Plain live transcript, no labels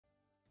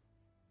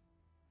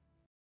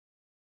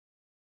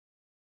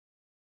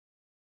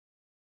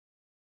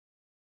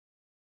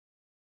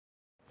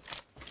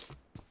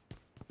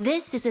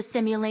This is a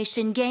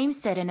simulation game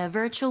set in a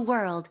virtual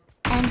world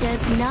and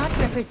does not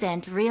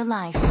represent real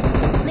life.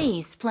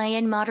 Please play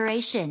in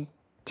moderation,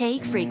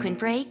 take frequent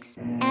breaks,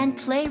 and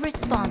play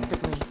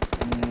responsibly.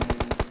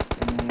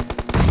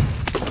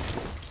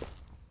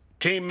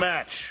 Team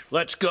match,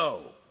 let's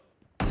go.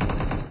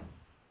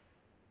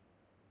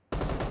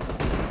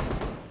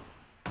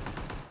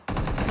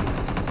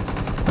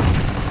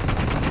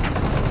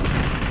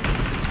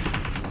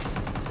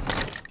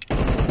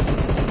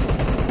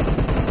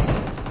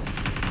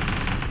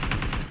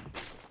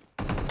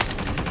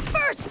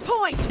 First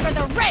point for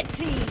the red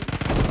team.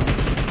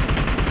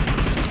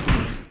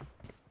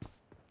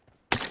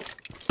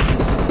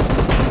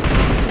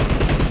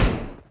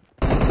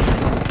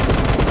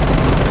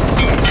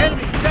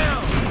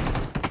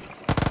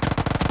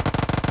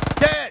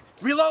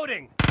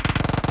 Reloading!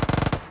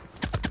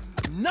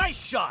 Nice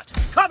shot!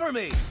 Cover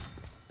me!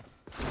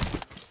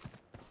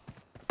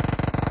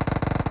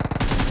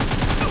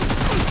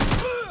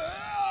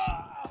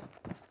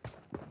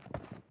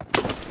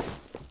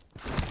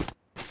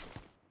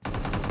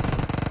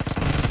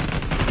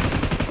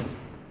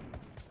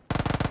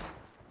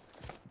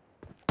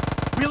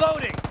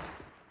 Reloading!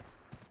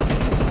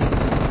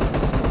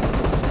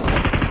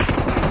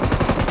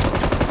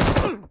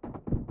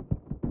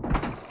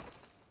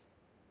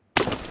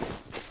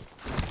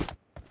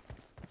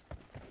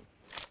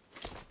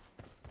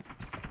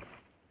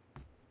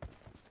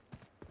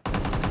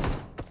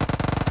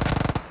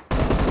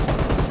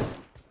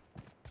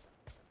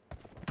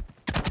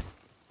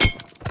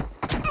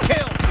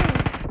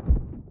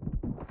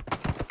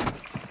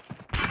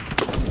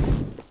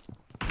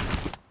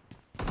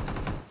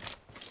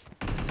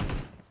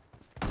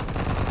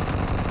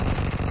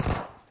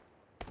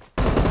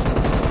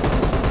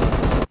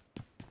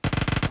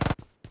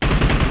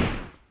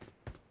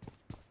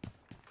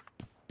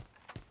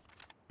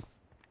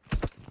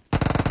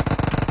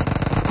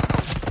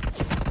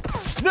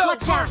 No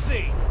Watch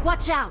mercy! out!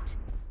 Watch out!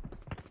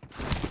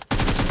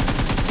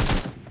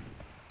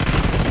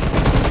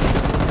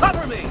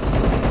 Cover me!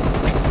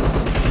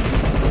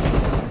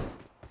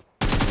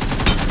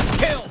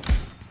 Kill!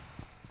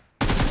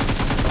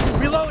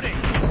 Reloading!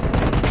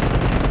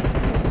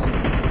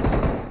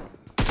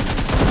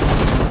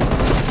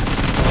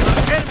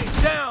 Enemy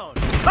down!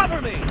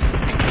 Cover me!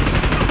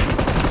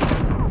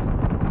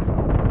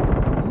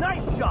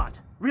 Nice shot!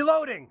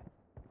 Reloading!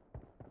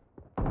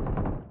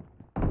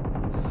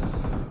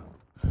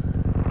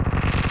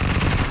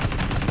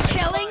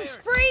 Killing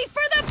spree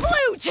for the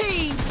blue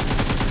team!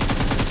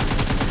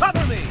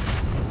 Cover me!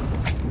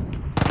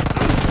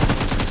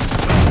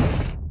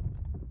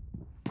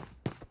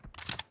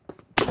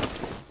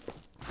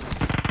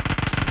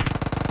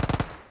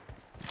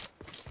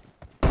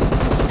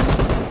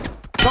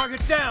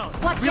 Target down!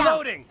 Watch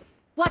Reloading! out!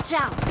 Watch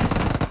out!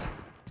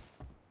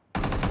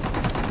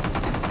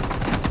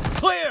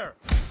 Clear!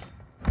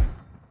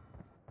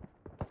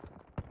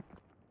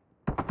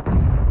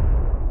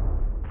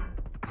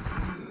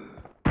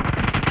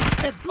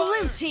 The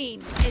blue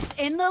team is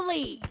in the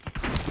lead.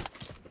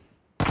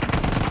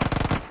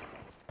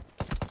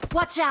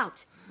 Watch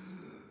out!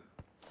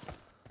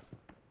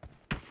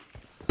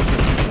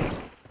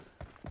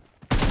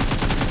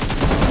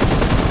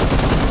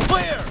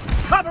 Clear!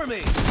 Cover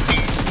me!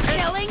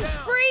 Killing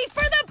spree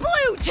for the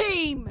blue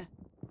team!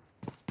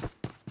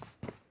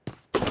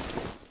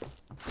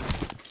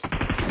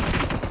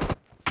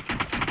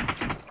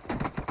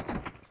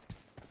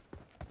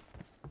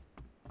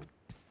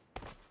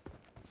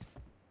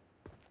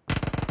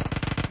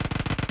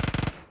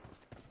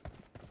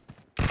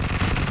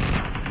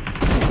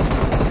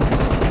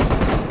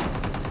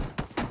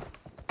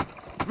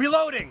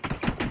 Reloading!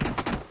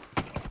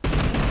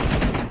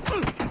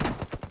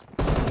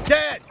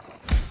 Dead!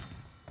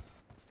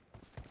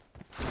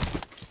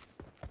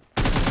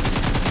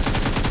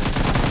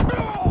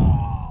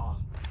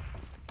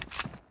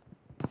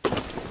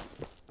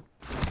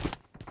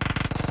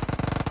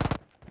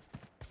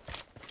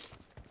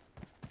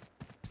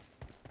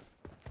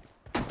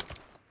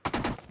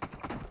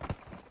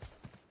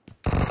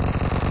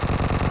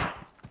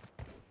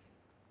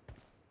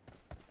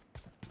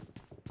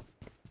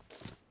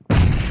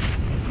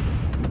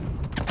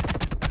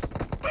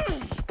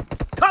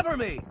 Cover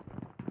me!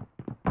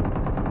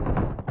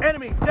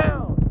 Enemy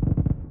down!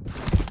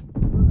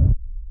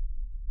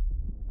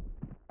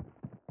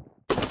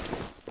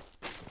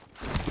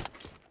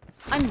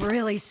 I'm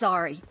really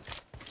sorry.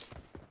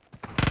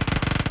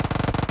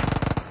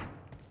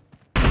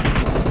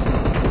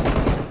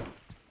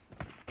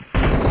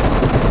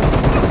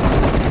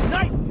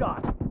 Nice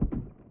shot!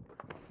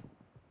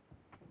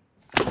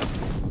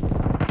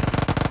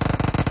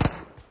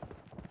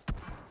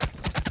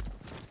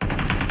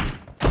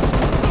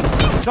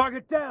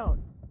 Target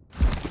down!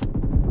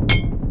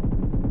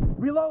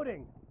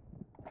 Reloading!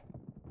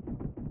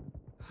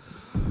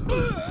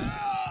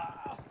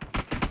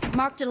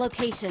 Marked a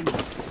location.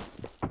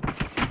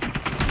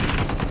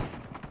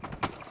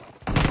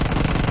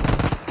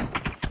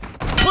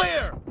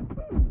 Clear!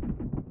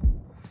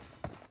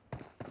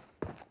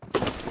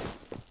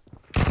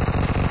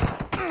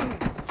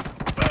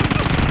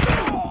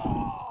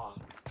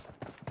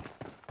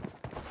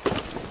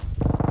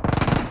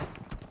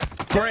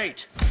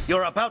 Great!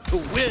 You're about to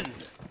win!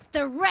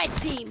 The red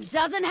team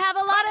doesn't have a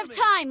lot of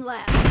time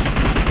left.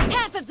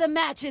 Half of the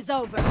match is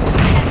over,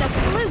 and the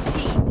blue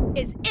team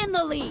is in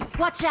the lead.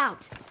 Watch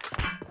out!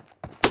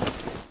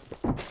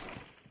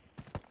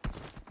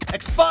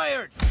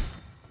 Expired!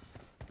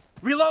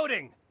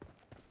 Reloading!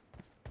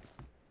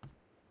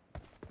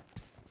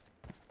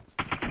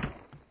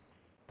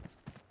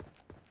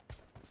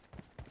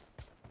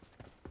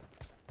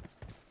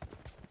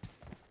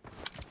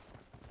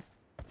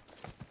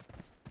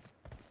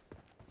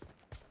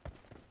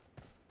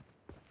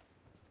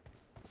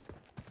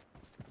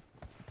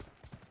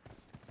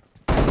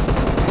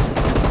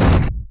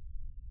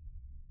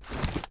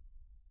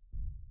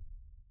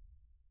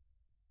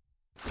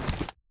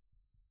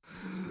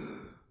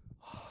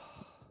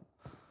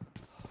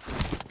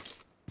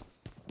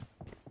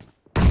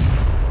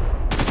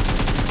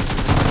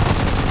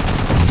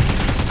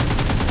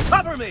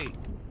 Cover me!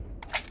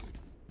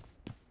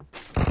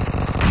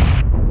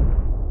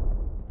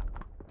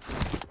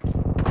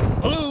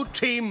 Blue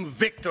team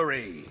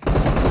victory!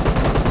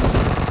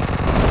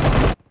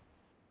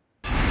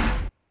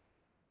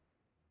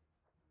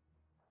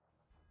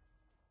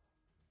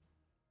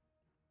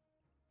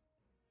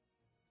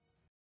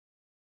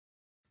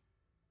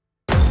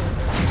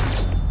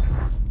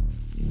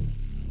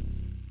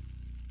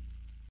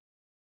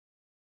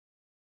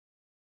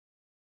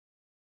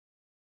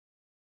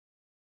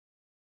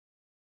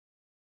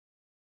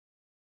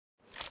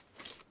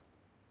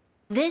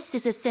 This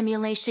is a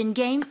simulation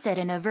game set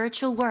in a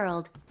virtual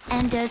world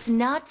and does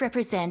not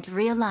represent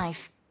real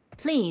life.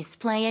 Please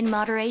play in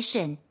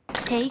moderation,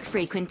 take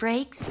frequent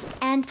breaks,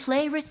 and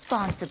play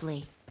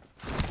responsibly.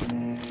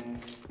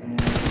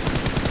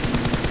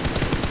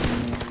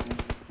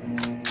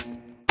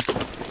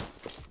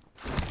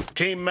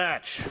 Team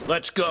match,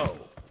 let's go!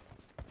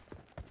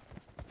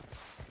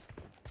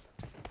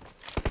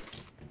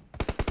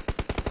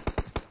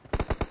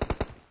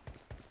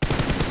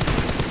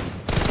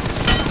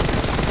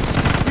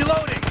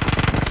 Reloading!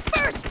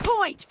 First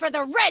point for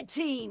the red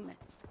team.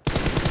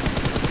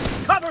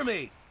 Cover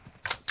me!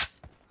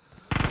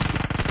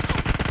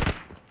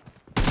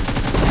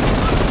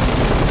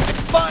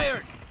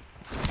 Expired!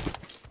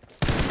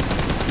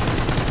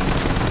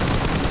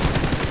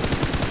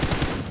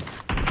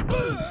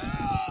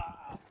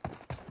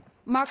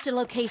 Marked a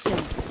location.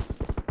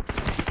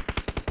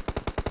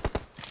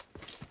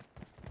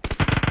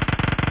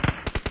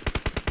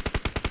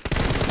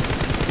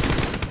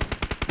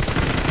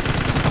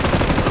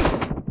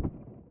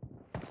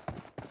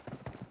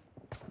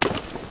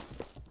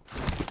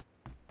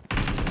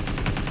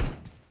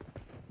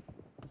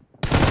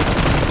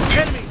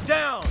 Enemy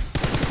down!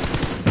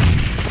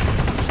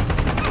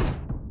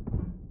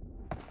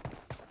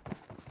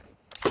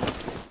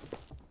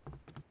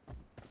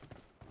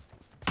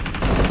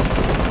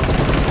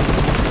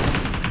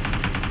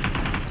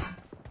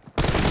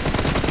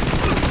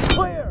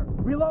 Clear!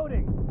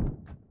 Reloading!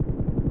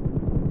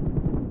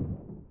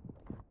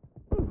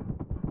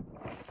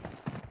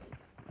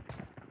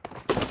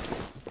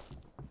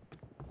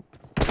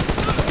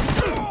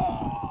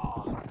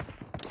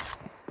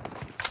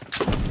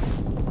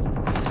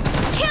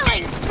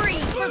 Killing spree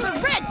for the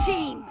red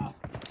team.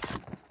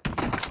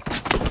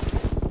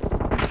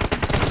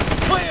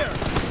 Clear!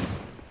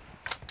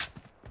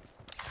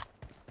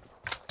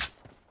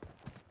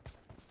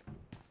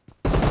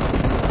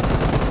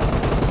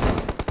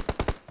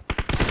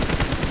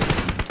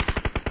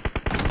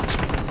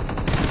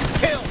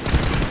 Kill!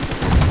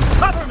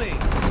 Cover me!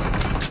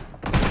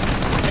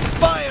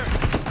 Expired!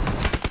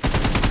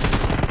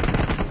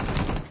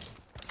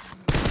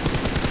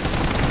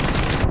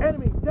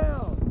 Enemy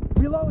down!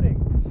 Reloading!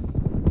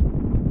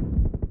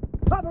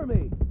 Cover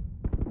me!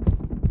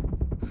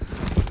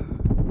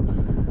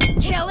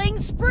 Killing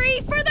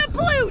spree for the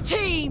blue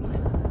team.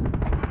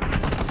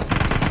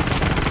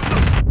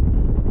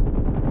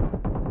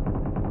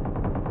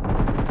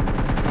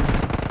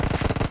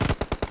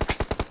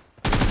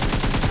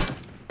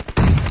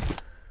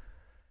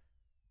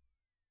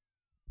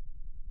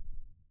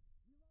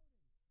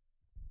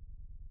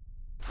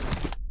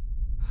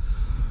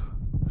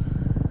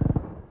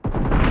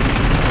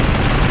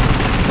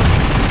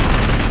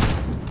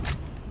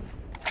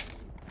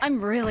 I'm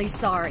really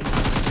sorry.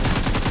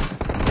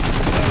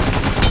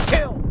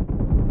 Kill!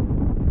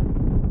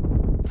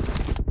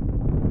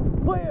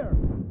 Clear!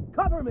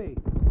 Cover me!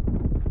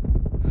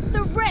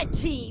 The red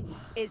team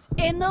is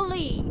in the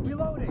lead.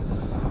 Reloading!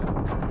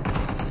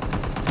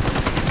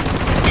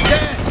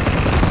 Dead!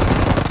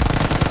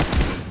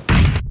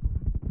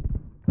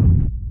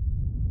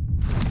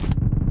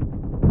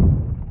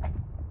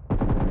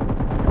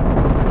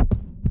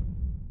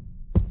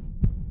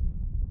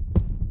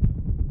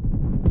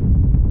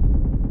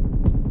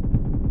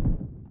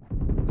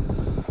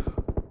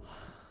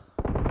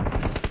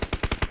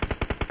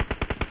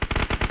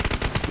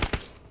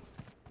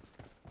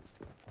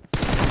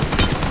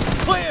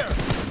 Clear!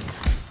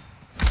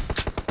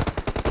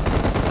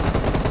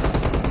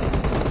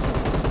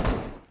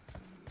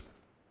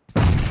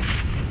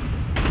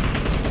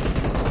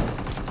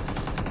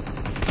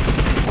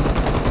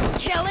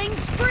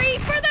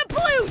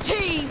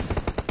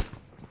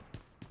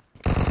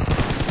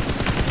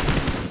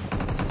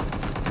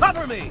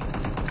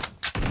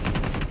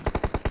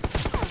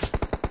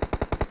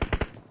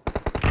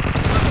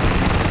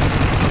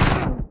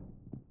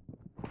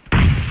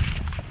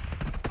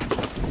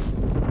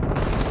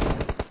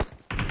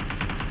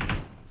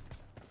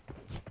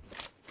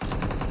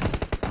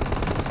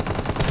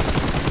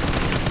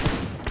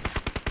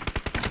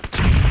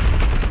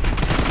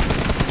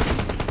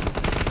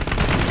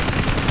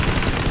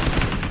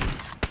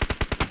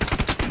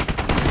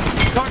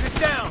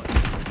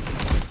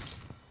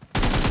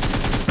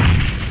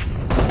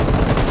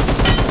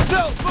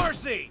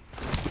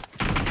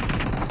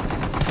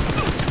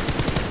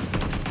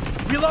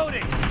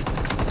 Reloading!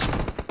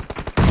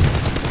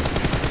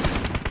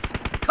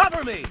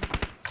 Cover me!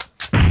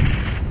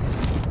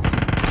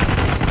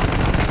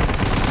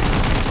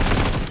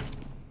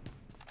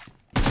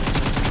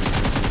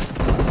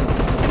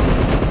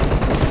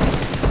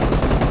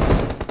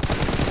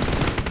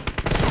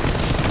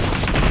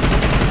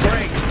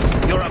 Great!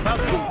 You're about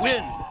to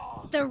win!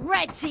 The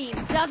red team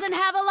doesn't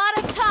have a lot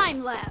of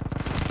time left.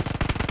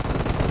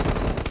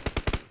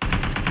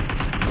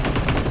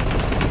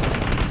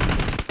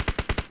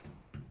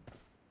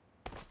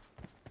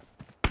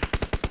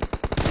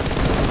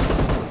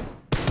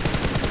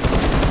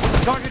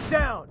 Target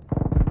down!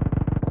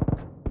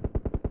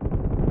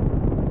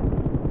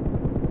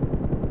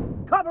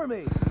 Cover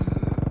me!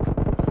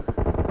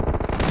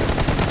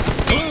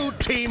 Blue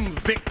team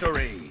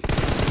victory!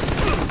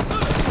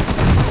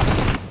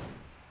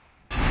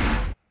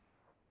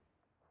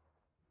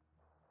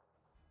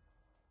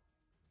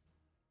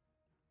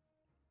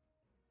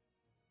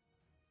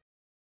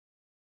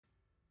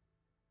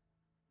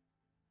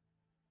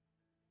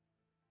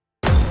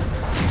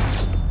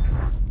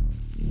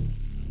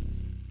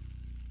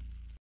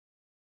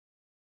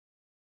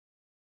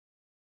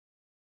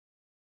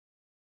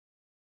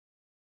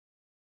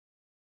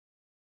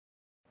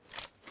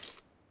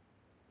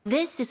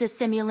 This is a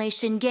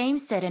simulation game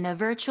set in a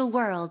virtual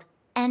world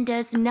and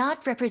does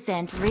not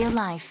represent real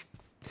life.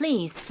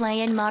 Please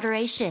play in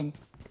moderation,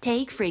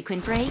 take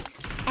frequent breaks,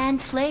 and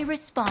play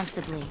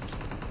responsibly.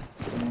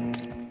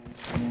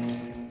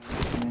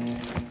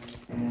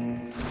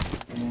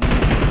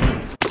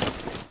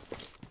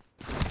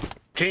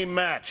 Team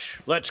match,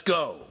 let's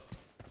go!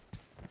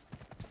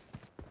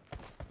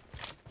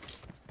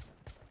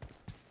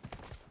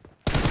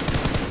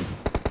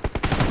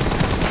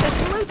 The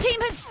blue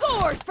team has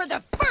scored for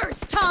the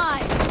first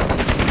time!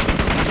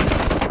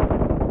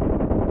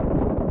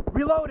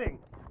 Reloading!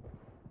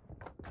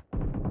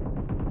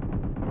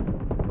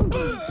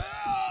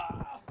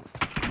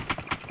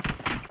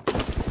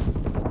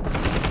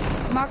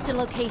 Marked a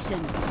location.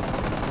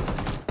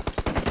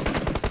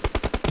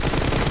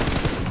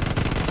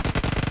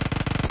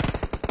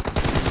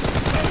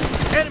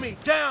 Enemy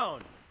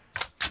down!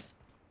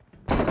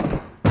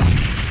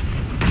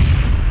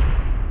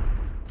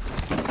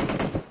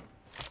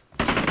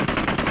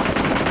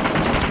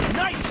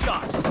 Nice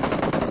shot!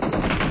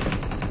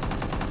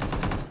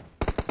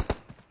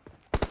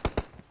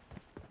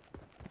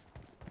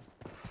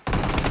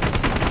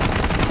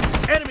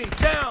 Enemy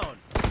down!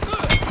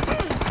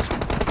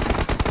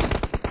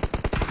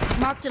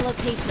 Marked a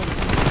location.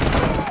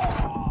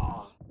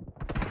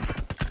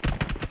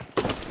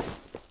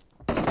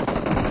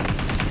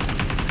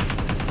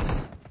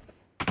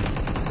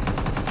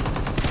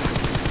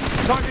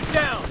 Target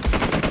down!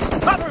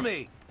 Cover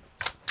me!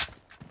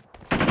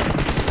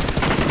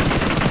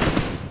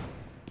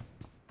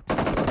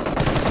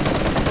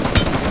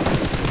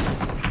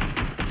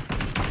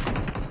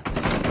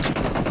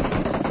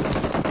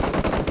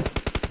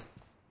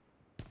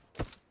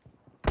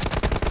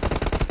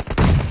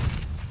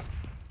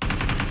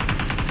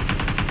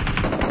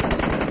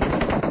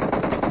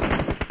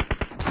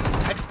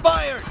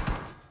 Expired!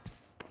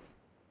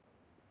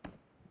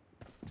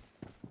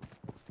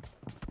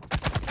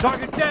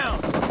 Target down!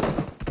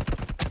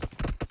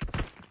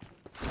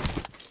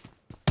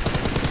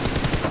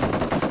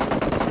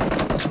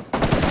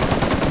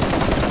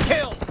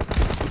 Kill!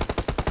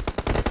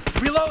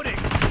 Reloading!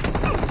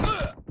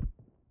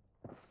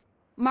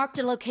 Marked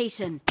a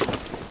location.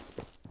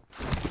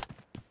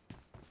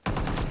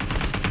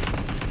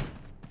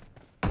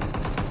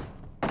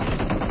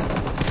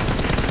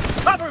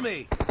 Cover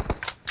me!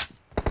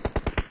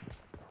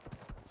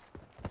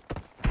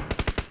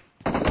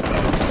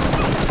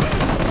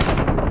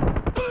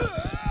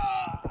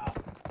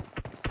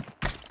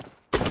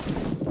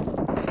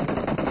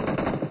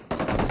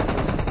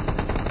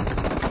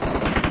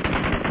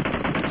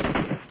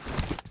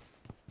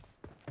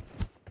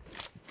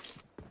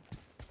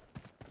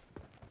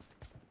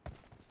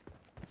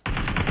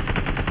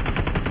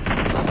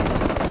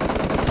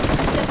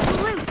 The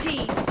blue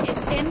team is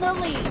in the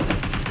lead.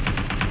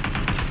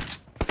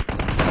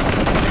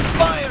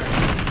 Expired!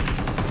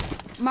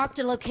 Marked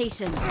a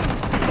location.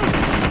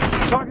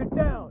 Target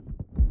down!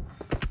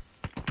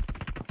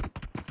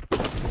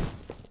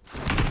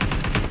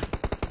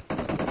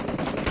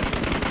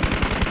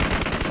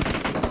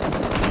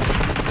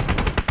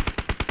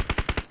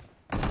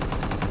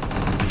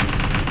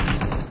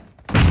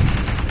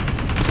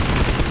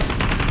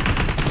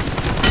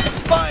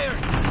 Expired!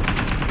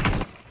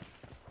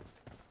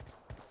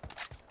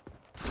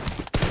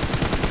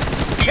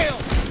 Kill!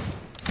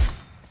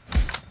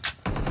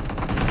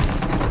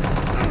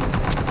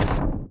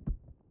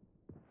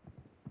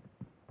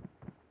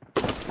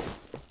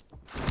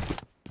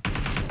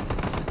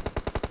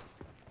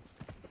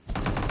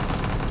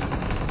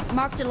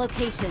 Marked a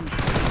location.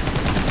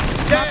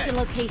 Dead. Marked a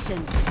location.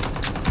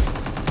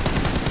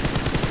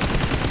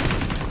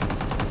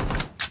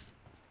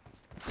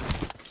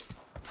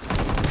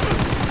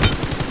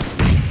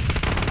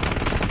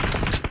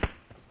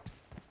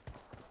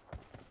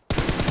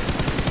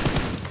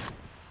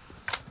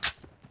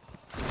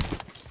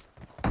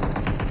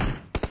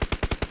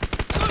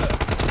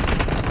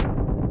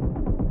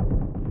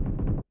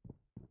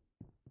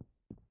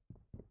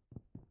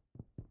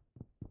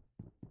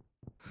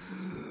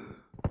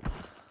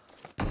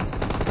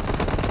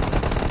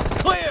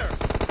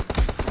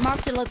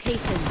 Marked a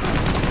location.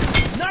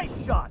 Nice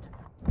shot.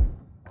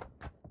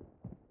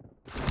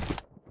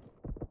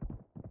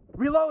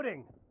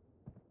 Reloading.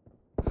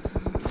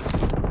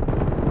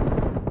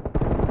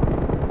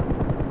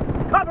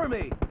 Cover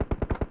me.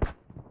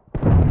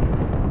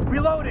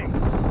 Reloading.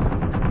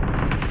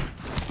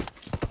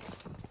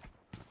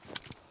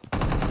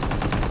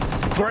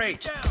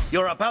 Great.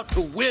 You're about to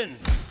win.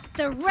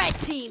 The red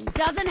team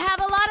doesn't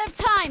have a lot of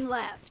time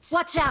left.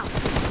 Watch out.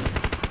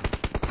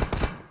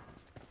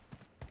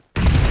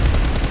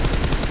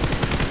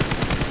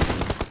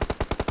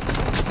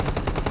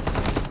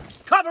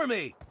 Cover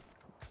me.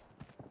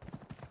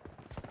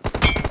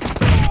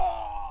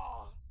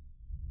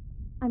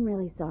 I'm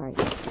really sorry.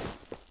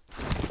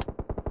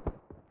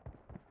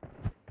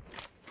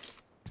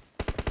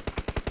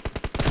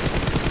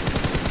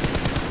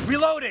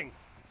 Reloading.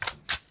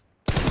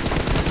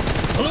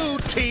 Blue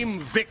team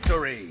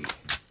victory.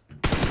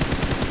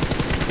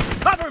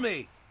 Cover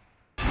me.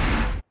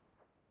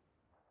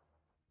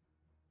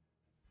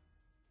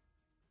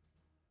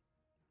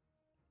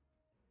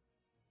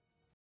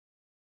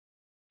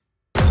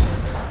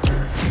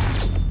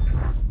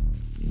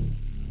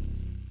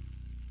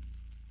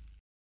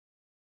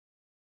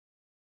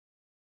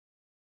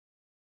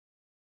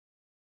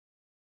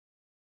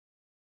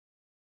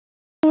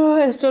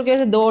 Store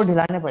कैसे दो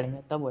ढिलाने पड़ेंगे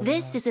तब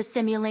This is a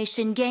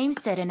simulation game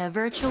set in a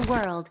virtual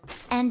world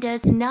and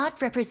does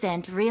not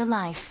represent real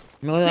life.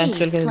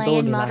 Please play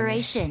in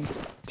moderation,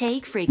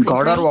 take frequent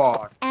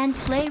breaks, and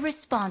play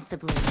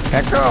responsibly.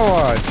 Hacker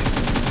watch.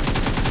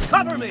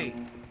 Cover me.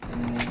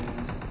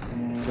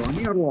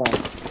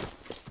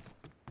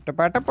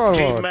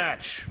 Team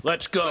match.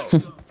 Let's go.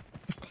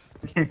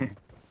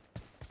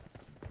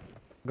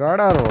 God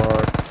or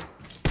what?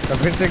 तो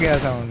फिर से गया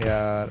sound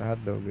यार,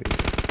 हद हो गई।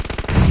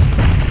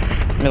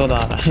 मेरे को तो आ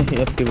रहा है,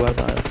 अब की बात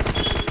आ रहा है।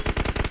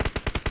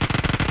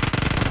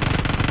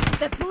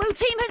 The blue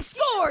team has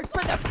scored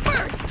for the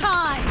first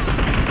time.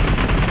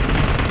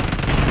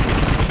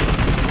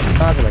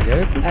 कहाँ से लगे?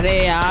 अरे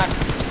यार,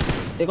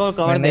 देखो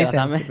कवर दे रहा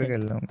था मैं।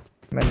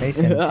 मैं नहीं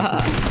सेंस।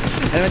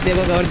 अरे मैं तेरे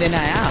को कवर देने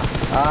आया।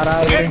 आ रहा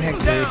है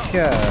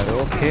ग्लेशियर,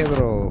 ओके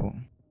ब्रो।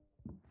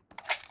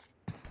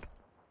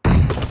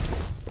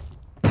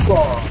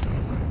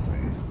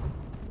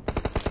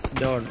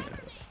 डॉट।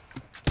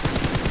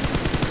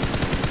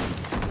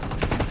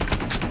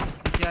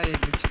 क्या ये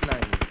कुछ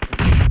लाइन?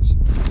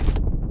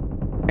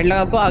 हेड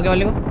लगा आपको आगे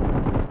वाले को।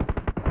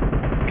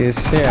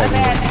 किससे? अरे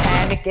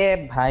हैंड के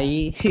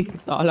भाई,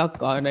 साला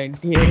का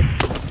 98।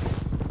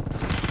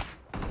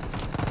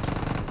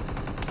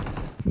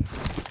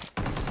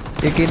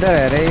 ये किधर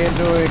है रे? ये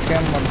जो एक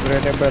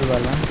अपग्रेडेबल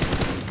वाला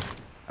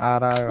आ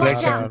रहा है।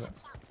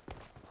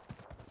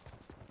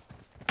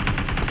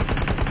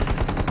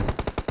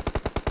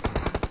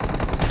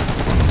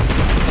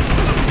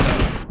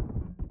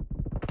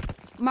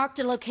 Marked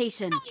a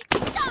location.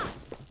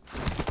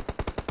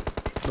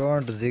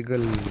 Don't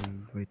jiggle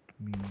with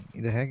me.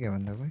 इधर है क्या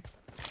बंदा कोई?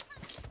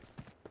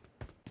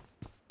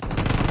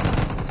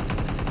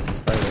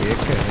 ये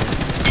क्या है?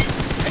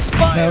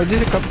 मैं उधर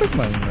से कब तक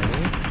मारूंगा?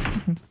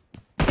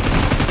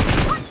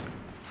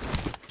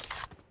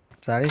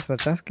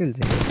 40-50 किल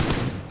चाहिए।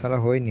 साला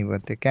हो ही नहीं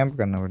पाते, कैंप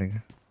करना पड़ेगा।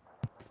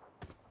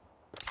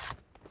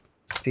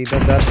 सीधा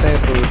 10 है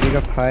तो उसी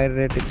का फायर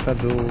रेट इतना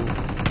दो।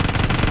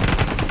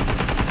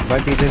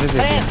 बट इधर से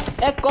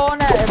देखिए। ए कौन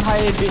है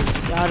भाई?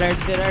 यार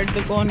राइट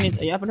पे कौन नहीं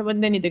था? अपने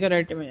बंदे नहीं थे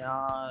राइट में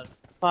यार।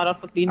 सारा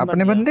तो 3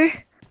 अपने बंदे?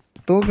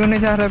 तो क्यों नहीं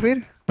जा रहा फिर?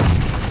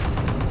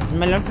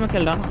 मैं लेफ्ट में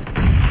खेल रहा हूँ।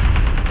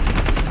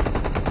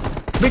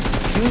 बिट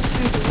क्यों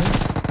से?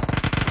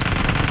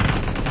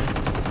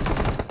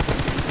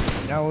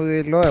 ना वो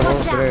लो है वो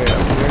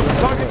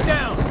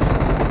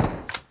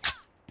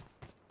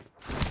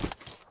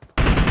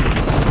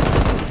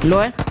लो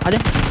है अरे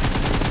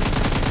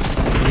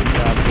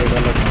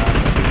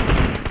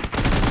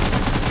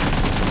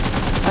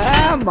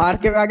मार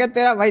के आ गया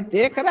तेरा भाई।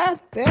 देख रहा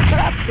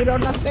फिर और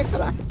ना देख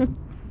रहा।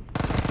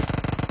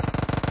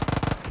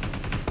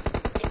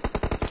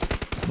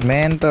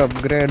 मैन तो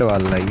अपग्रेड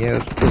वाला ही है,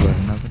 उसको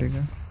भरना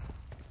पड़ेगा।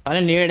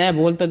 अरे नीड है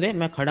बोल तो दे,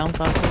 मैं खड़ा हूँ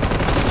साथ।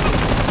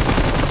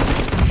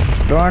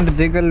 Don't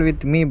jiggle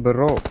with me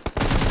bro.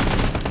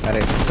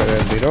 अरे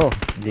ब्रो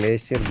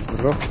ग्लेशियर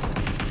ब्रो,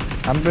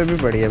 हम पे भी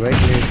बढ़िया भाई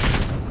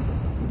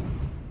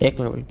ग्लेशियर। एक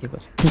मिनट की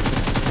बस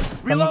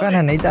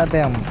चमकाना नहीं चाहते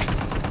हम।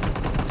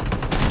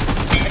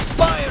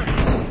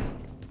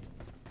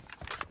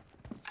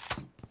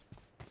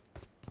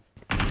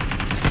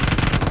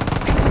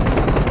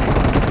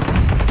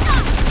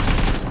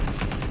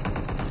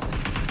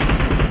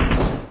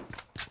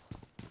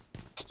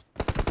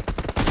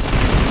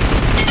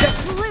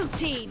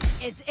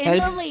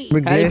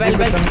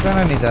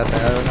 चमकाना नहीं चाहता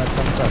यार, ना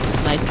चमका।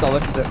 नाइस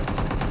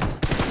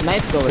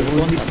कवर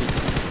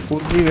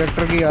पूरी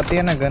वेक्टर की आती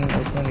है ना गन,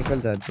 उसमें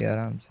निकल जाती है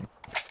आराम से।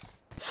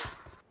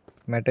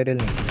 मटेरियल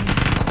नहीं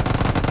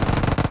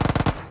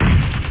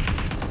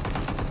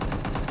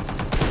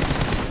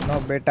नो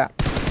बेटा।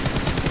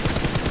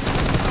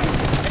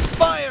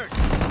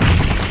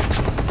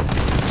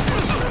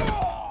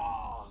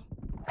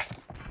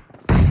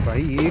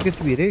 भाई ये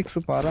किस भी रे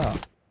 112।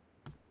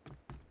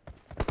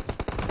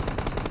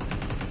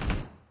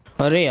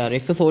 अरे यार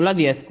 116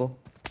 दिया इसको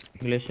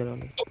ग्लेशियर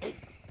वाले।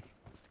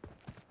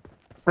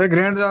 अरे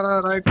ग्रेनेड जा रहा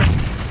है राइट।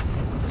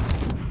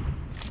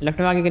 लेफ्ट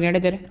में आगे ग्रेनेड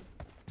है तेरे।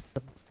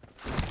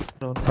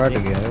 फट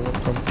गया है वो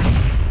कब।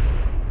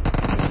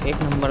 एक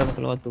नंबर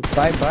निकलवा तू।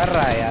 भाई भर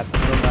रहा है यार,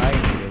 तुम लोग आए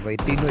नहीं भाई,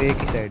 तीनों एक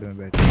ही साइड में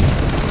बैठे।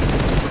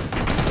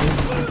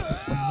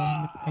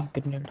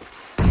 ग्रेनेड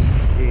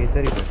ये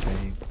इधर ही बैठा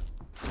है।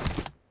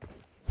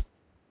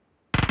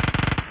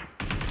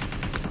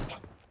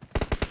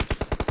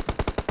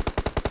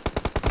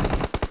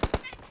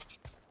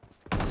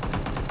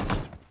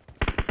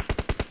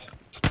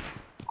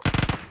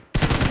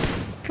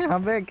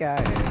 अबे क्या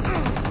है?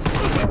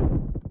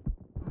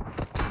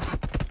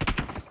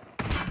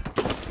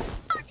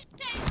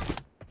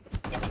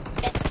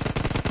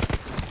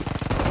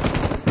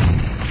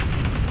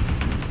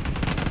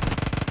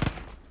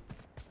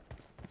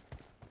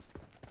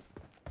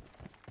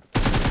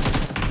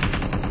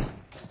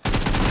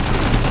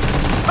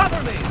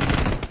 Cover me!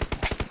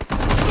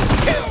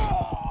 Kill!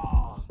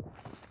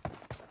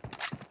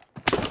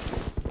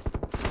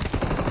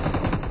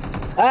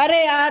 अरे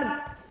यार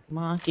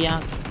माँ क्या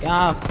क्या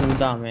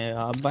कूदा मैं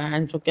यार,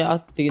 बहन चो क्या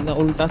सीधा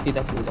उल्टा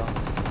सीधा कूदा।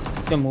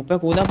 क्या मुंह पे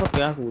कूदा पर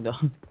क्या कूदा।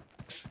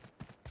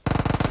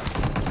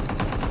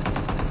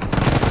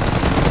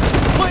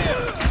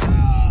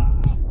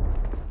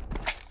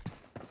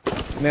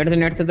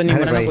 नेट से तो नहीं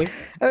मरा ना कोई।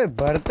 अबे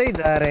बढ़ते ही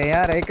जा रहे हैं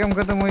यार, एकम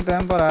खत्म हुई तो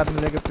हम पर हाथ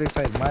में लेके फ्री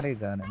फायर मारे ही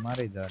जा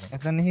रहे हैं।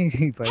 ऐसा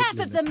नहीं भाई। Half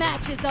of the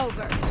match is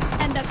over,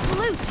 and the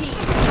blue team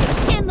is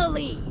in the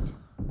lead.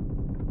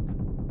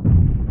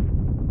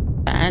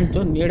 बहन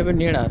चो नेट पे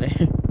नेट आ रहे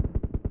हैं।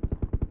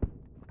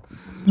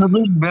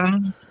 अबे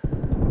बहन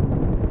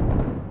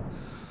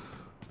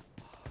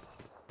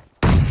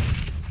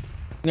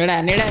नेड़ा।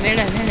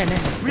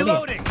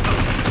 Reloading!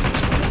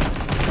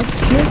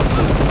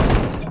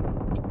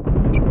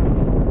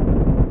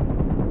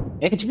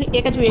 एक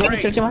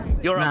Great! चढ़ के मार।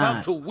 You're about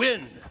to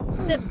win!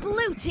 The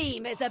blue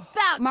team is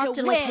about Marked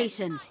to a win.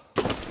 location.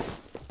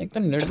 एक तो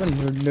नेट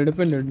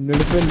पे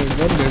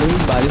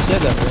बारिश क्या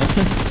कर रहे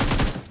हैं।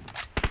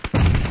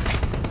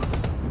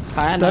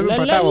 खाया ना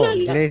फटा वो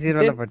ग्लेशियर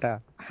वाला फटा।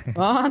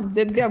 हाँ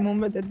दे दिया मुंह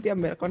में, दे दिया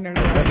मेरे को नेट।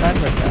 फटा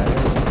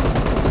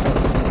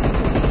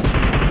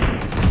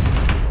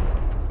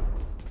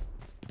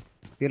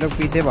ये लोग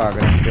पीछे भाग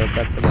रहे हैं, जो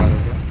कट से बाहर हो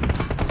गया।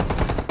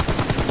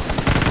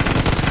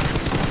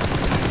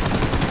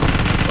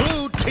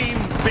 Blue team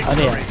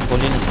अरे यार victory!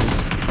 गोली नहीं।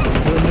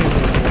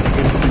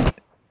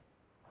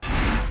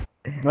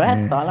 वह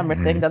साला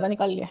मेरे से एक ज्यादा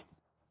निकाल लिया।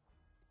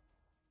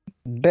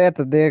 डेथ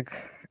देख,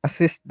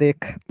 असिस्ट देख,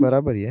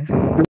 बराबर ही है।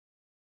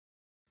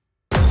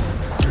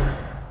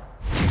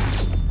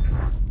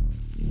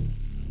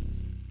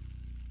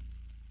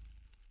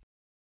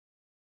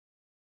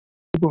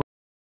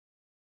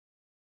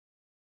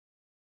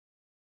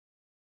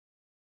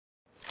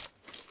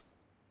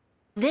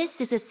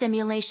 This is a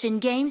simulation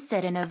game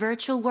set in a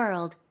virtual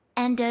world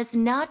and does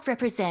not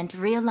represent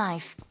real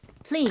life.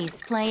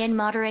 Please play in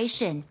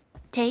moderation,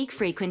 take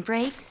frequent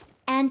breaks,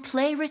 and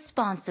play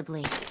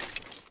responsibly.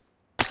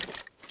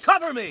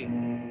 Cover me!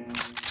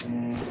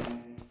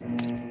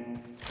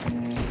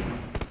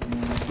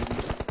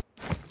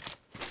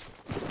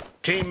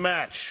 Team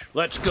match,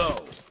 let's go!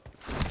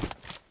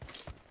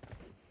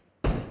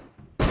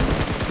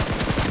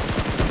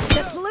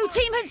 The blue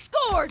team has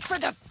scored for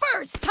the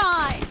first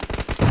time.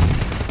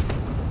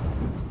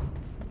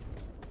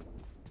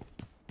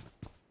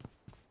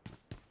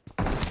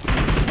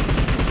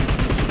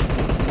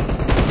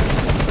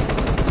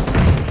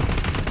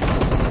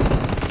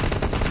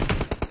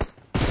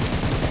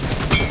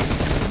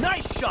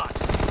 Nice shot!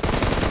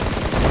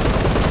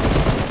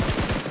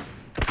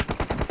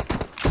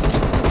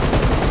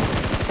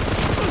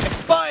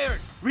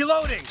 Expired!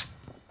 Reloading!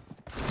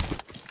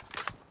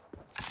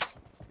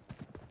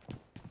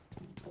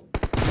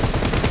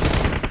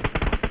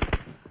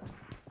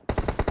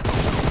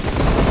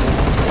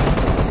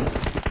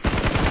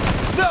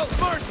 No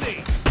mercy!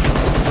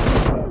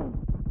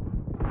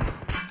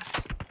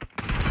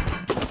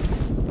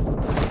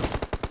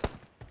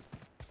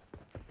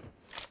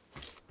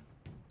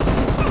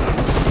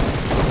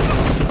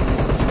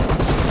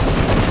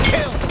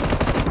 Kill!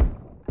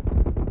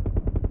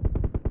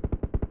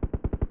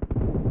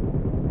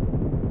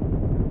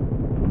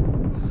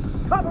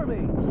 Cover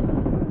me!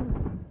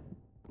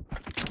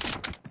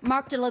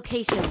 Marked a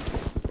location.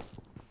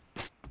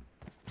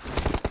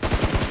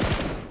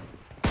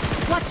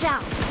 Watch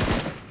out!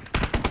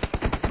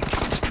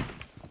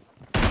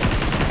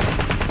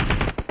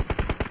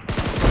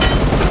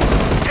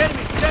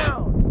 Enemy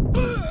down!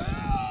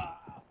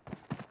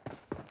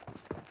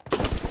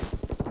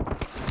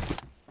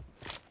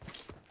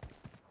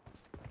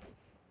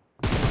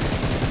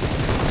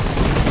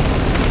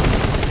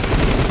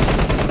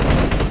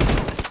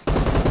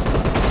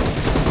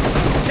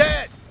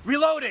 Dead!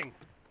 Reloading!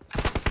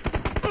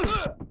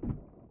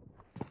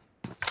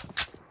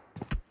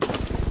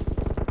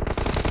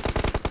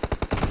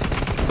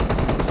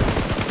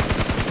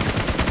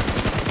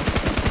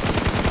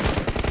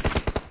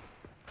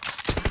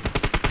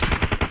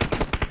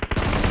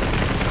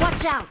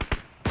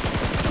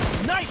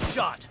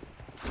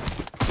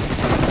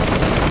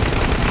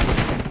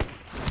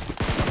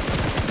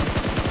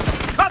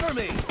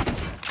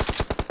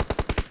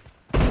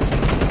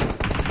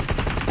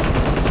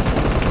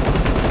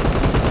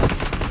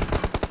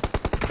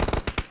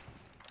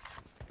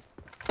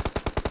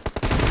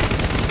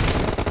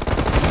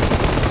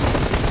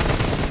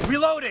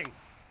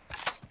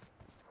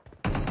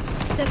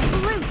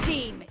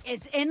 team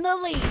is in the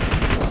lead.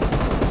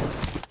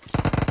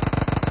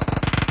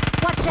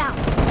 Watch out!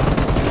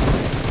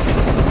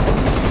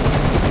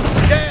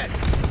 Dead!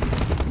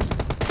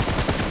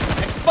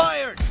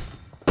 Expired!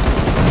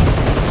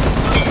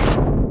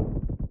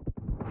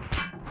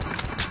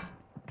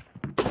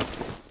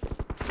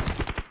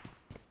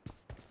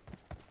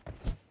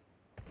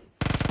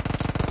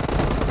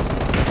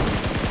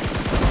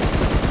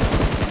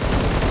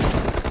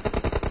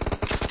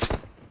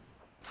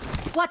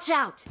 Watch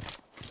out!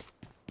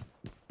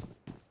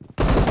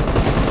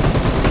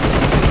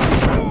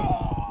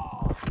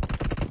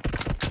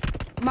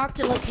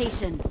 Marked a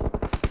location.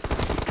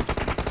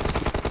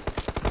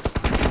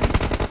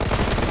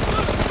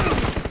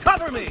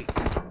 Cover me!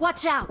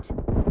 Watch out!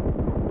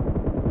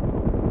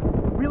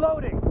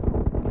 Reloading!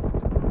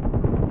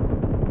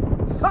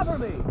 Cover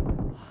me!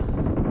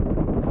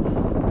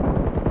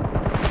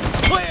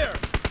 Clear!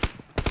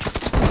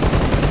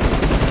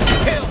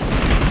 Kill!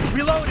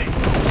 Reloading!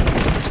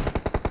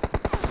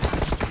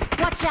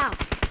 Watch out!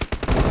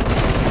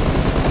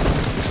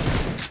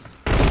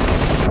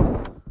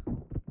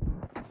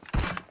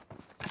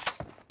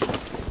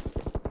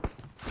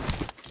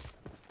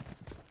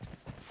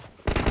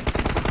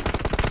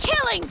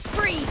 Killing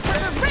spree for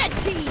the red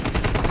team!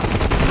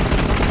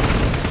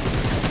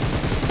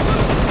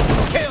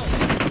 Kill!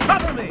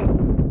 Cover me!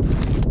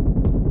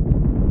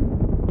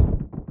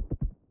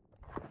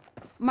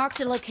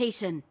 Marked a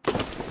location.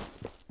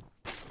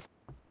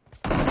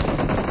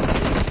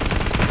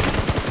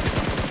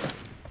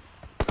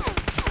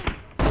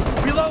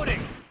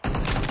 Reloading!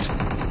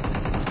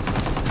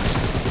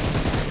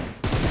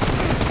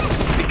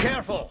 Be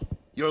careful!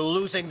 You're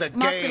losing the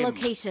Marked a game.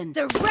 location.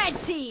 The red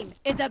team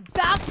is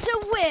about to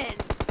win!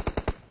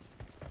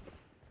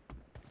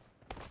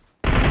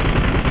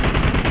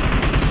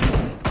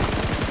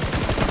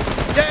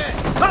 Dead!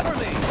 Cover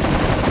me!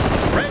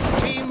 Red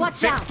team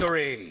Watch out.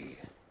 victory!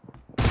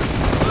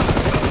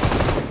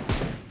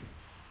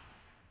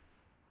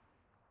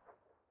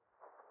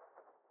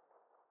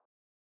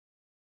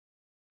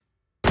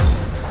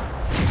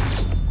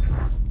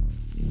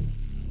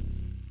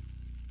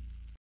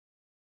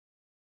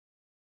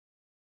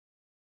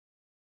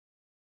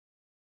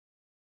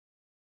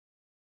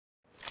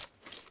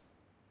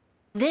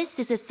 This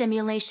is a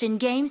simulation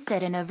game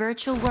set in a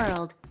virtual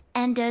world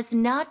and does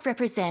not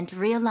represent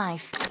real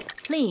life.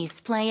 Please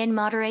play in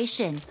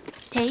moderation,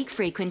 take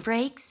frequent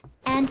breaks,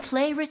 and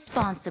play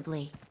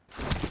responsibly.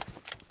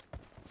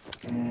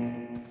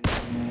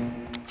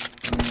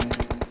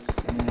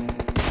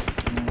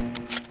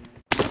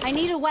 I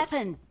need a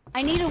weapon.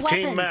 I need a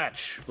weapon. Team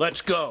match,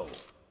 let's go.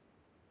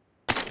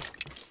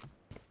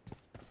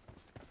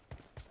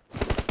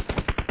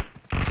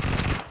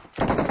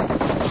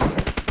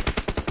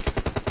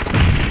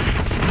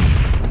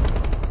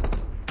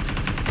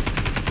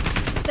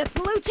 The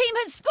blue team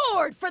has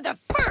scored for the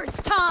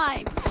first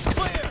time!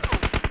 Clear!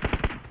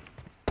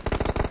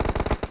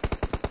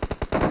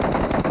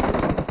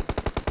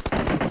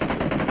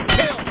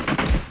 Kill!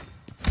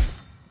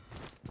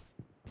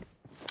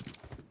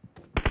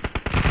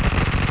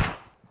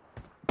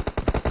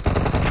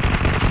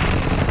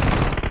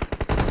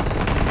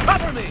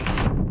 Cover me!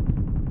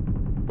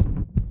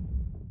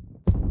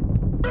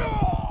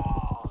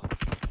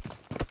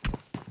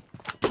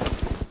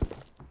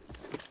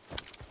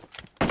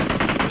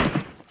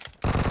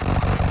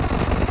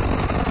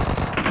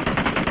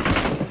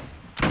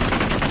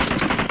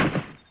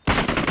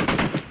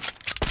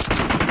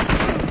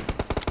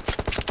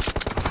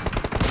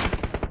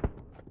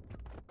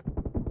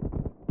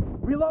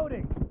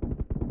 Reloading!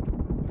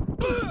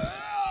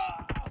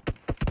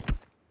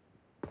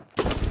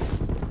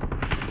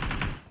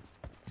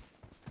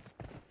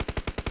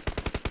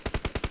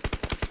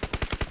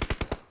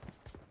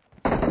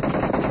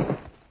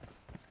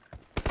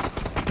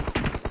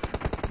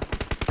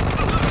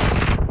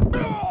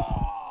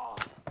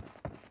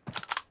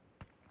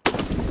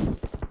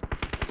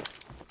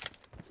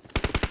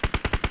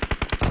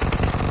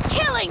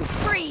 Killing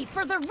spree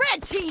for the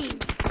red team!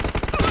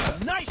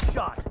 Nice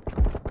shot!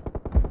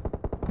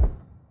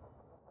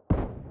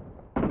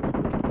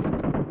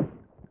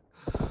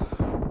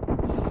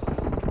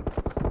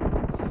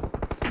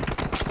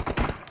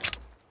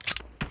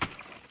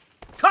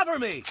 Cover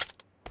me!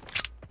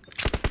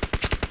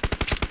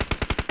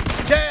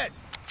 Dead!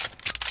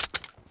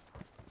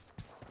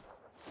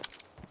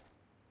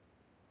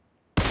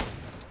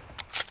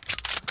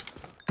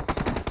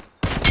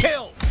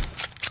 Kill!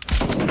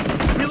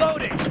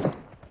 Reloading!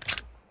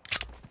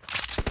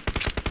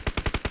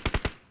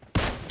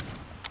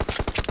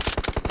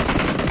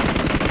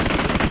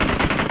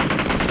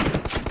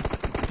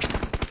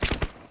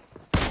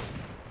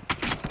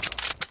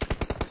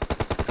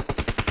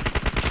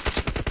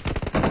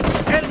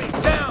 Enemy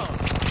down!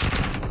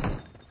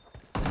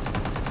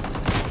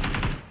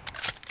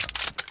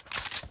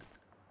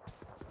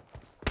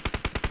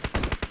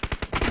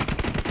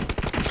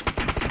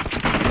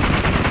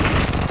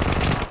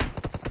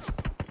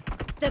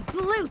 The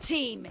blue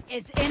team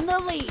is in the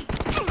lead.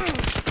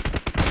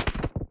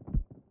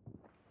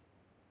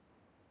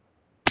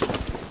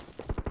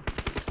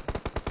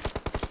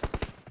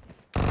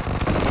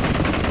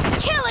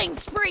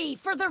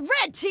 for the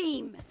red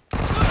team!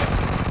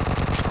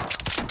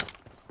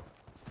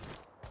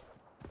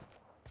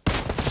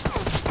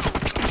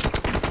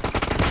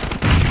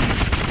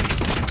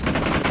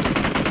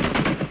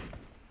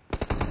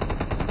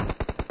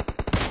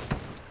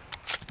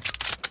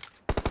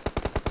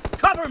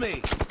 Cover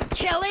me!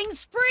 Killing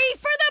spree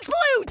for the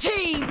blue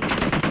team!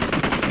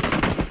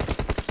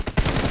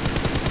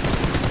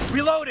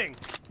 Reloading!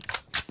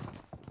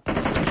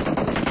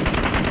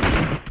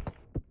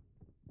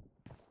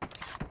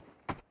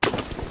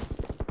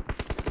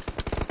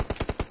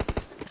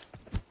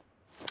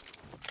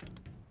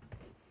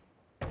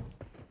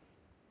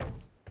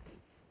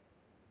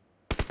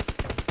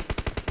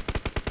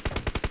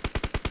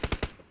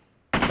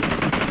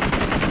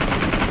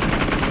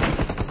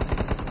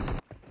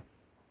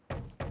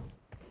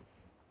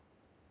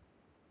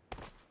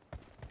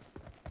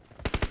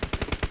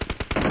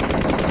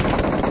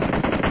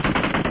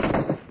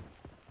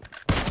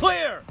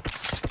 Clear!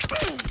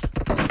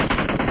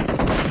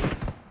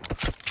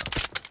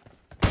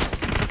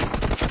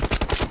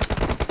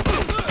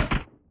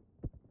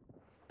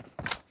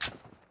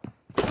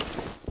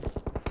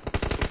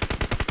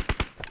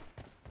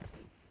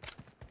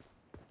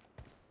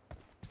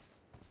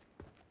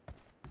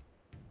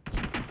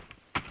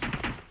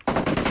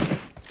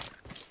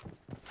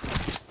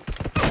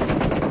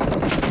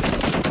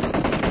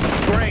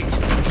 Great!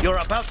 You're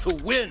about to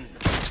win!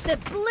 The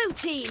blue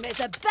team is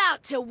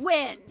about to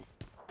win!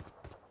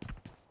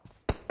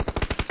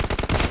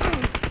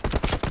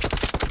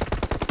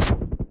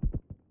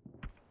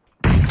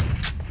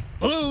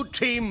 Blue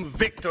team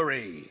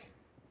victory!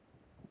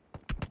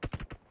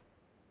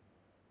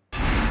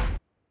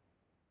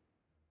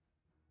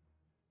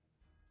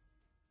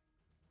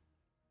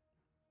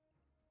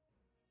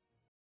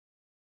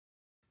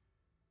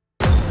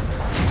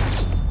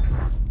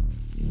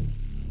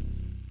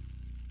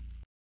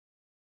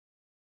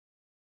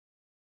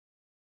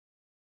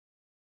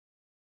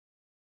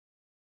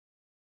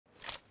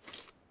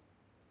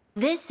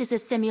 This is a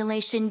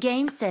simulation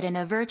game set in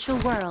a virtual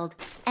world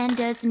and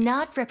does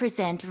not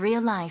represent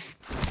real life.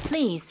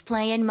 Please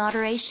play in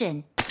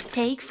moderation,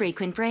 take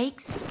frequent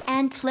breaks,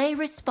 and play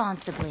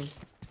responsibly.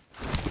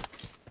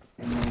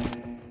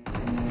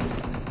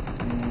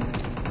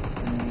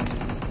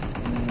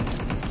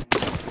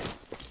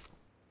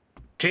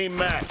 Team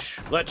match,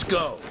 let's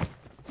go!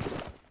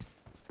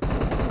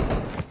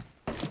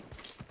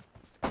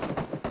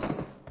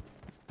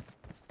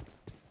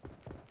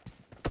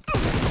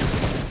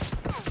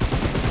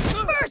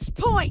 First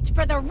point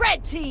for the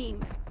red team!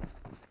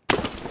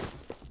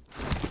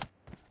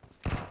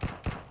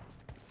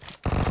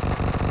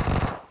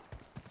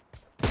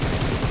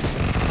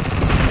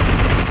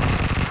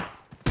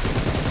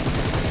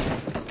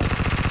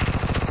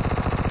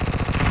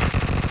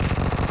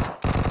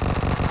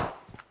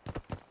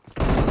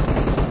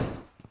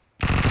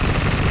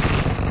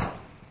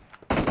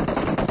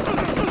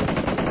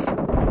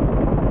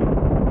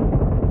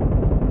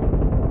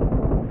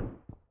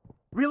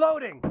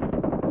 Reloading!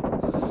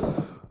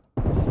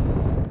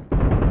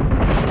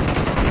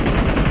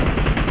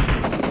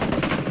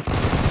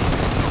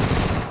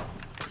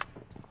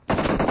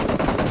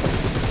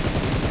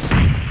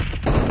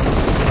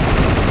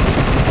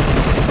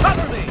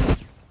 Cover me!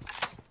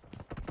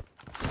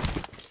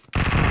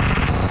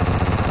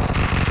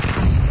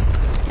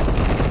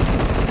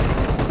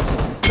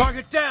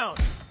 Target down!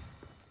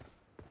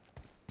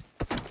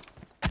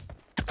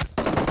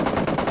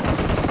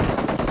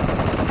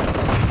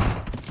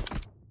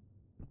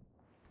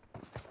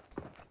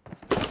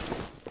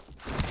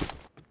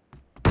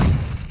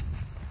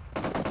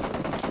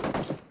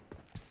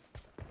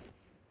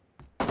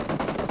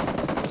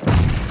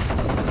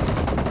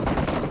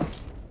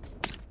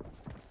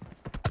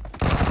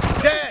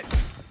 Dead!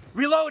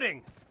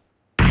 Reloading!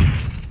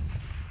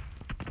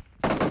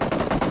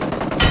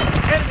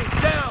 Enemy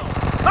down!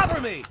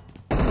 Cover me!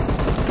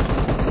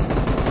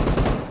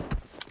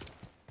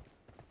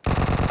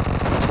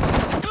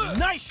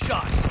 Nice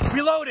shot!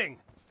 Reloading!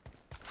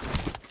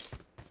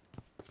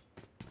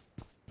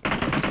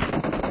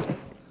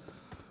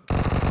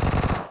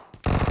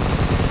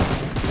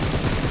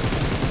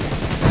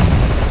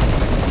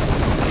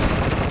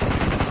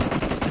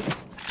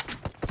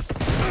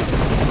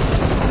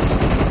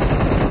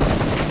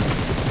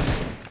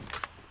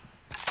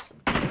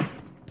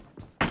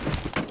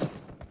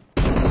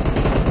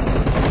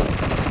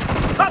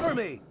 Cover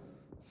me!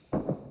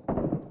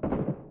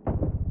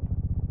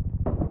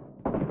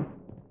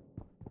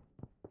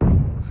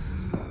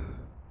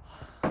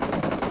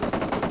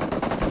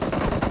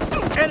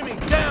 Enemy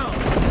down!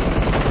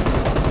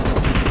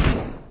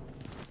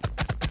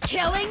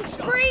 Killing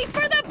spree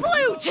for the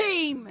blue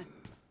team!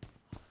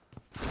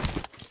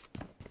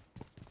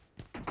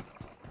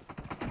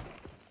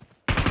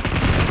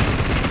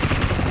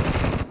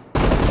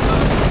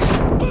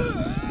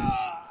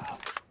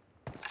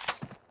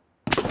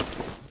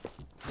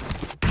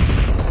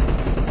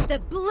 The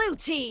blue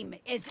team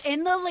is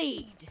in the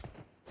lead.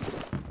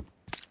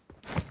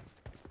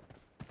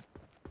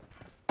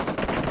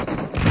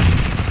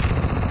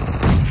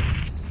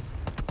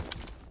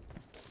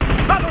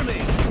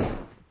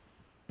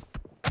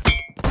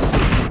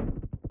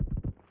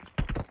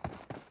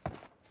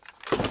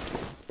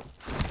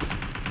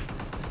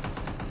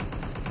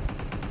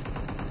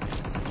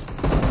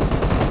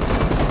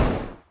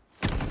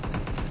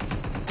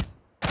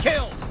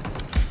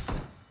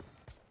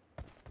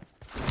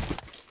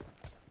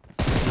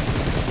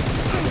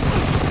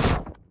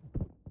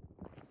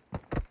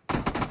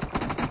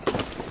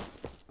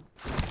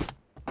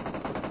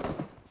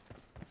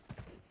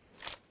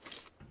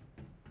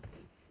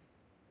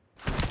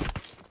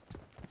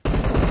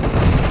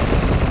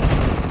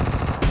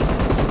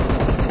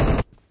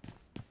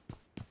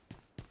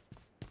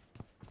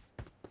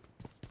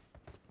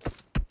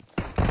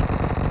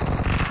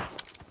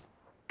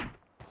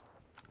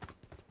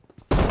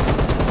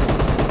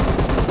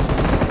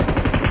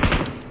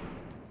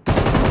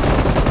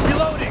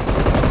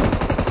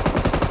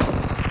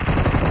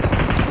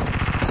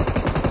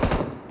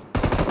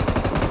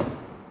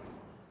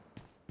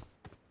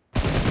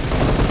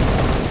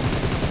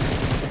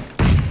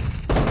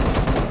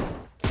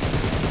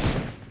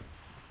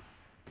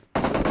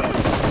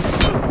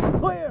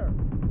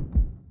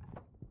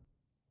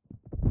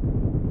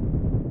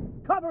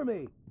 Cover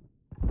me!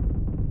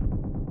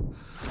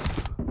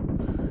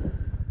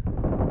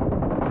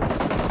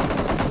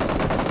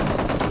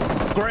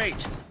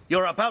 Great!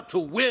 You're about to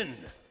win!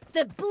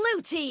 The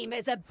blue team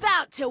is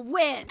about to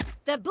win!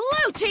 The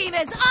blue team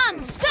is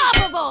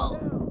unstoppable!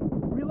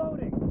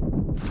 Reloading!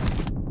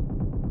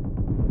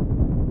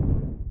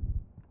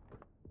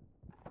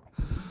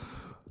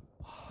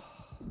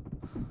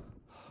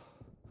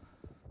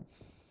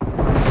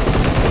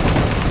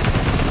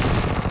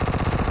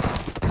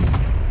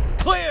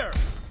 Clear!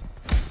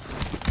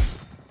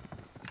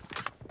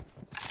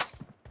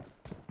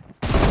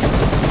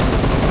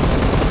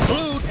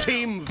 Blue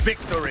team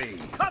victory!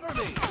 Cover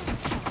me!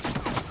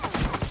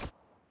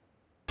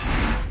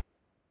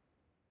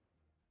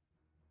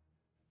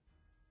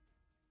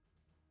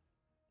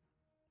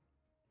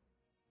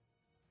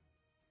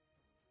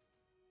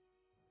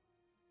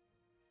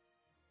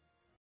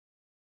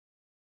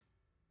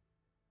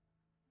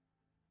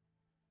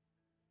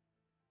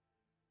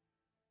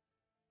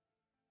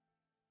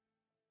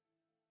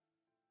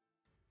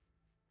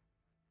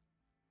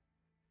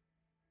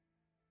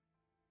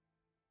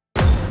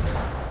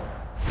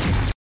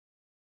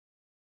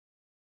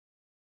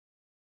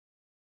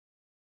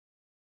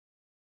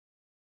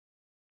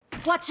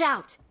 Watch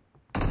out!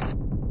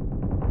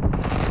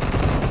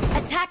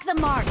 Attack the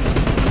mark!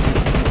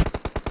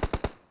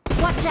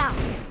 Watch out!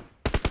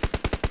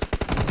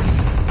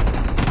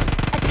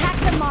 Attack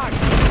the mark!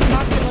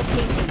 Mark the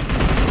location.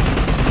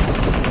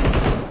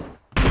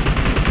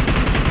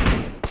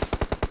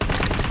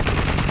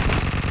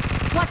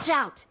 Watch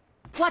out!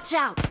 Watch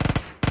out!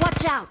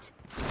 Watch out!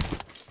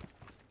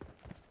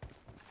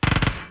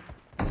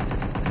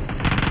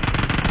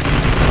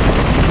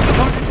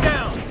 Target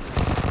down!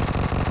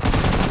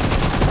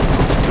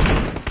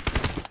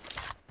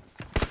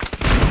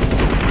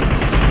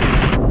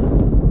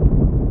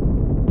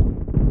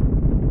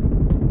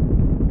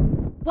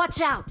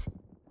 Watch out!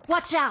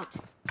 Watch out!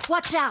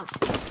 Watch out!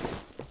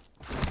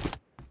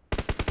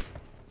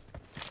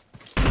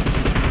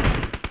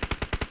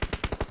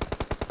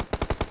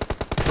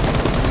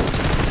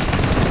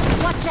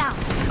 Watch out!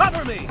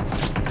 Cover me!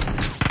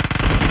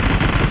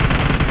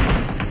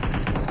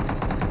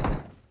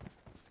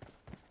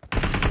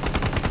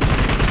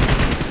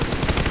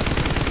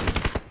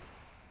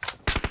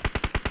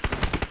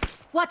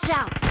 Watch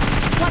out!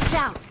 Watch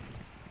out!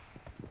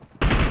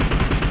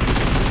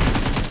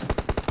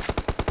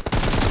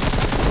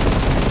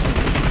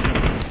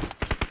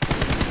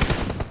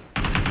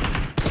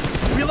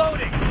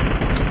 Reloading!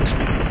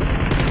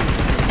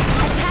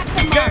 Attack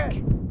the mark! Dead!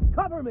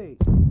 Cover me!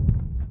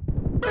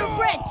 The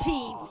red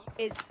team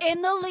is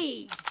in the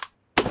lead.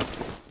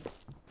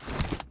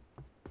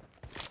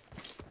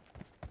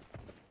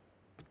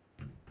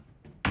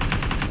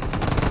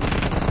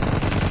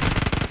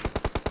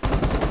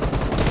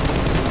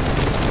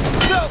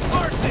 No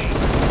mercy!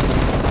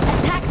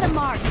 Attack the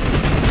mark.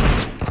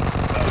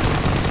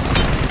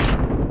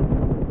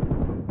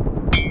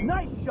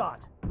 Nice shot!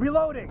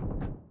 Reloading!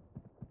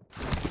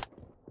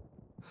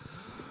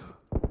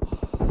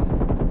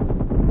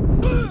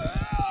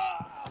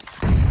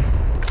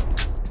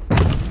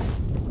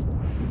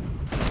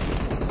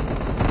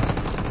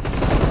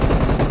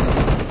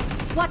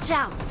 Watch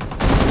out!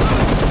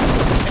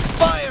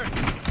 Expired!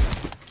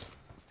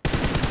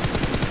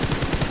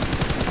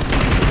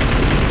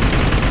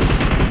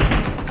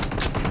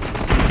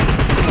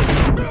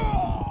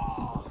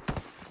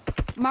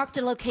 Mark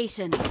the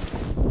location.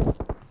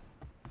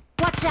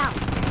 Watch out!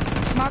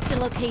 Mark the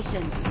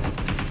location.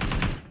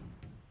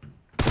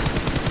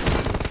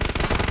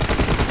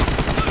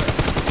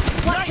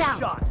 Watch Nice out!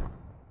 shot!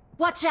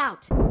 Watch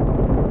out!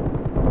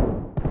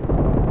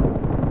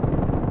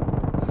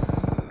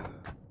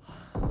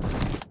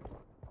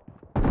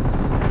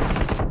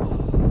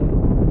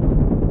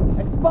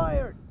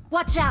 Expired!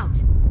 Watch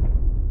out!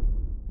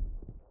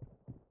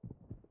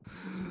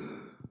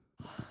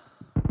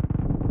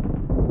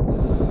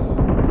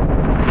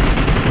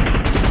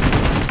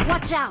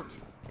 Watch out!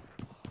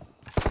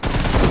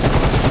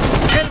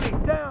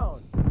 Enemy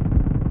down!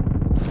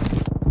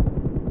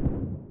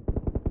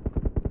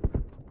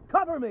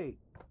 Cover me!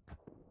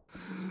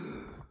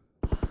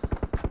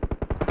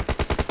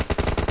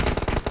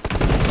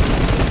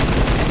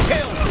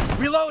 Kill!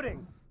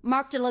 Reloading!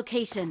 Mark the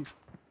location.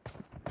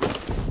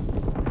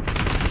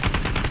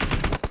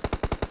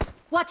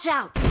 Watch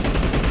out! Be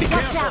Watch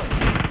careful!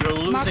 out!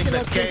 You're Mark losing the the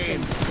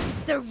location. game!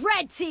 The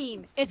red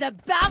team is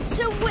about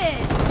to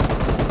win!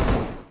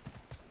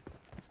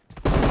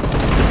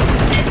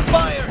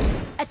 Expired!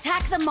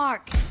 Attack the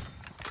mark!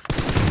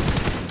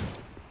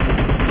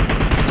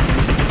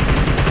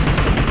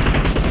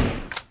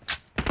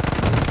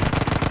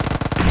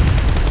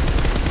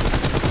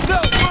 No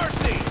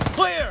mercy!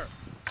 Clear!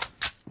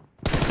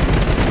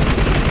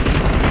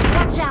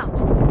 Watch out!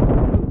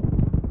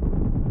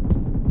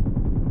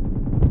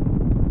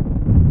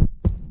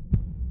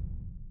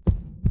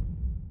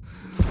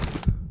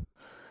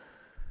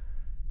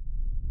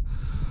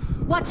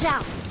 Watch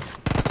out!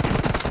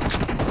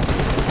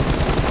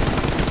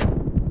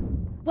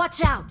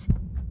 Watch out!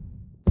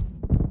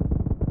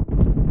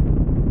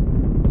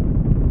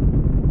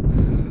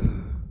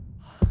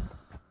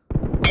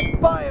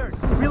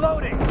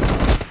 Reloading.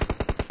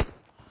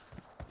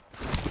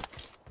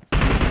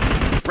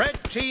 Red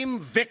team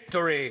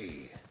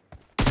victory.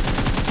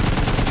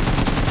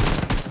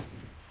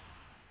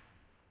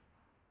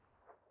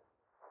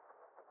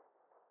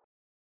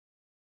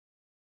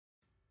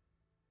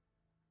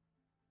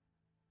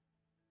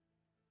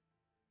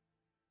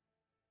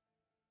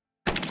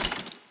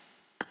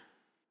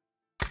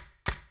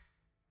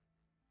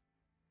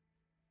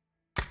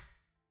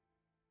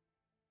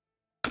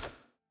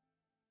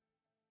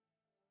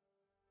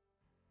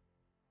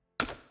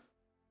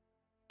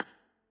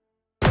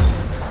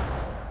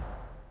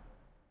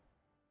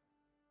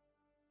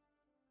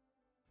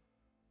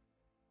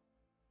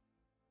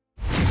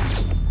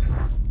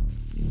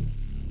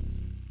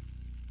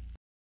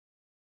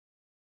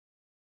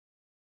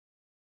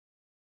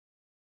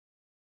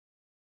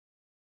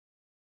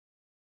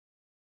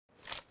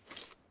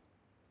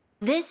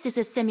 This is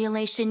a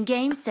simulation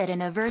game set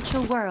in a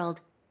virtual world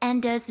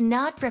and does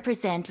not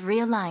represent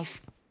real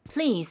life.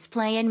 Please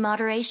play in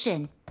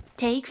moderation,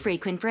 take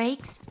frequent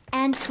breaks,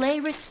 and play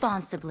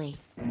responsibly.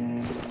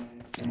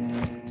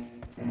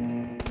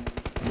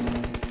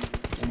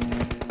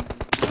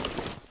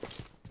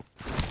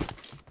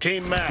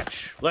 Team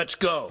match, let's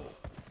go.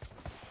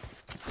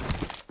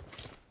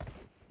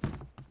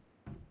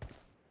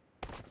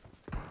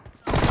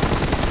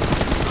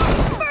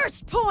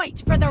 First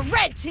point for the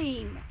red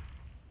team!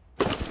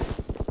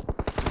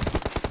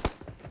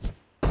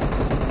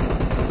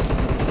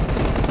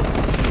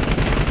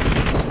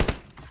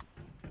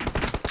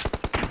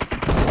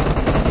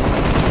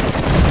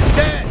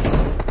 Dead!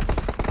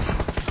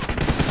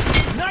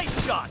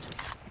 Nice shot!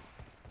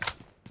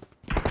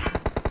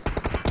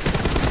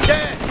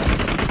 Dead!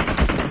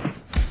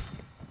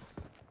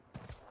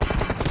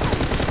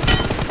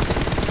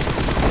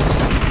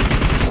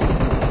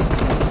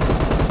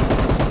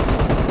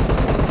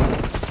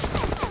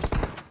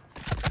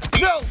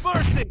 No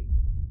mercy!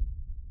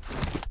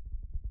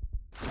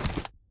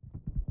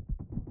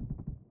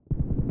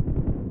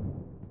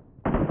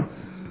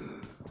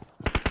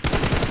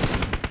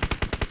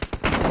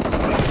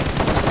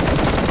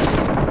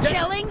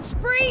 Killing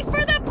spree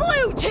for the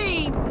blue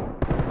team!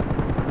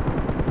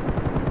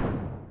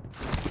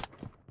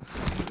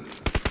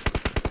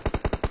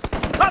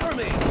 Cover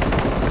me!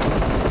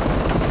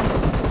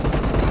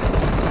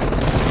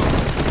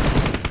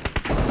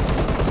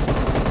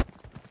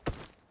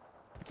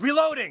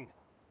 Reloading!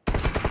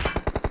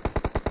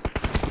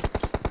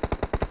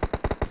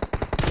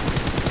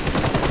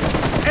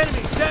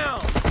 Enemy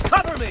down!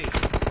 Cover me!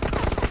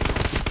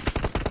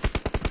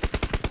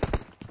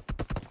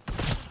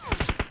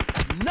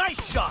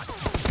 Nice shot!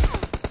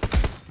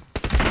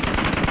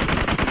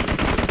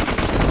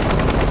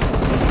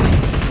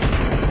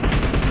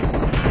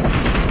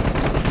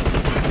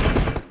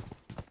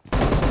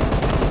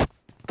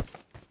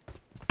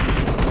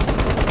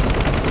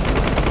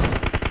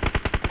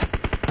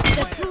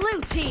 The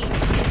blue team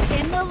is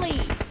in the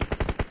lead.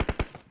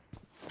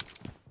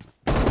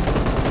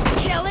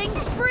 Killing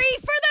spree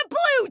for the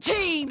blue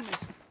team!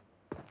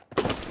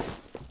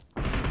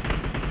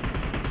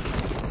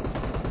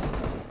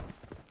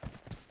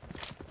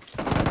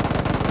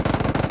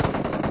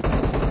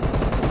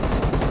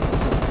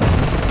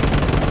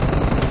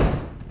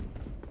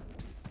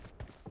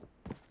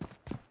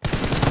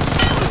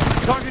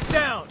 Target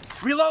down!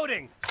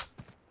 Reloading!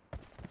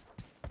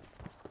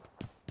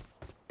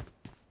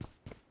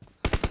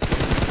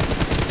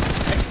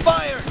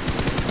 Expired!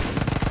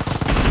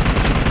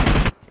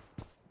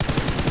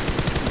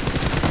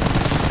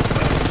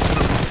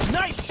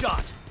 Nice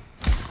shot!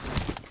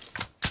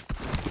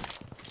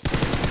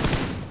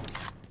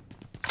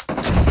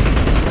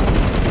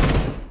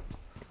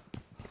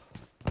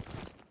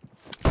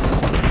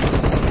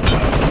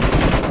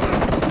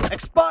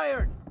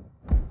 Expired!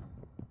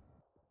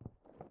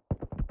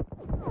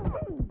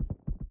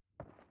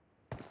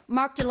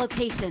 Marked a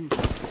location.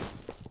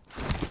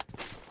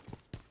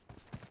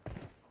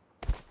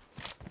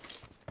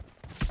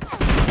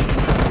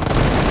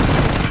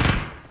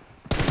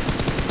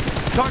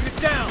 Target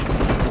down!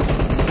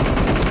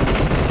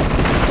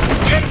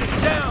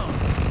 Enemy down!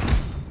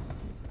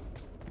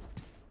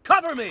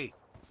 Cover me!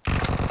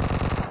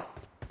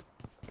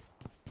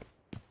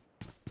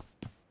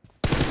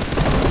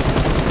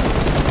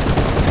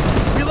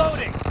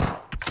 Reloading!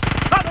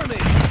 Cover me!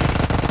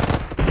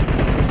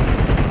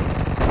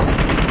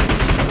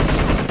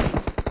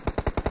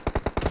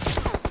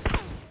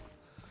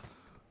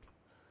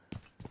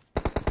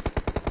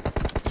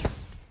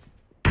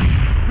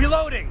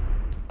 Reloading!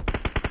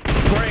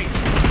 Great!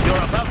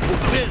 You're about to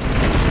win!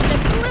 The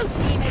blue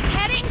team is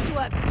heading to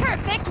a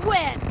perfect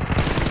win!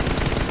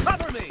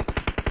 Cover me!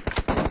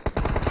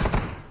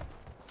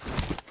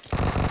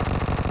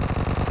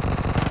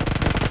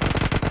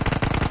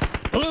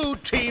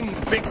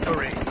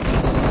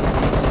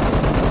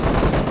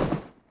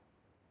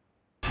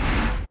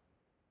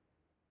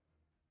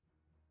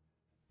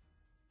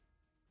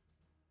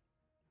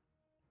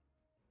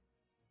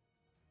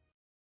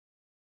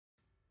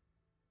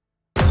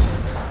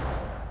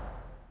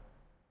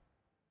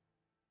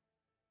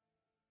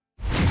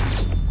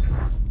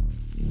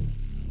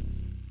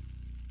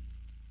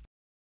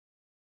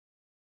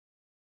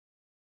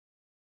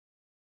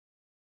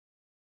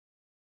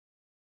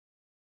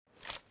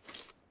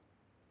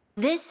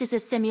 This is a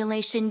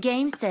simulation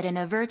game set in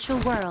a virtual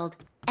world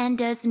and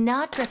does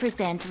not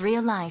represent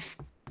real life.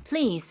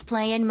 Please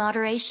play in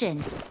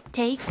moderation,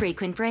 take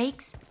frequent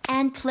breaks,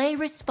 and play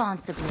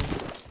responsibly.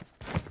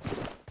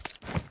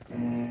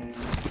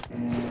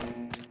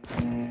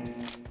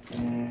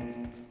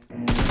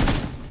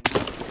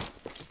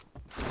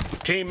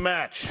 Team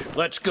match,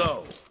 let's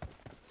go.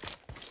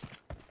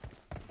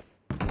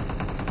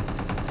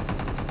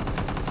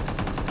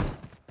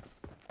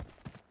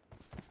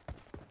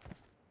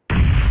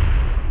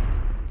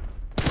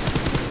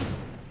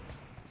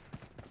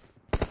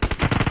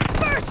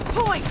 First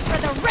point for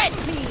the red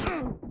team!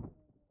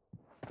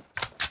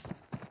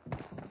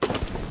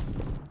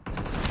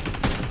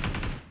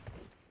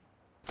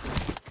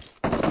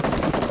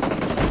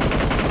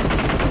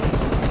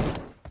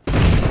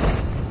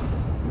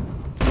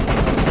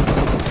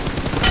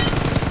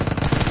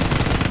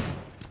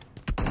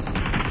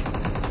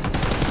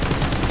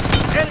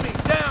 Enemy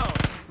down!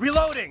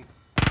 Reloading!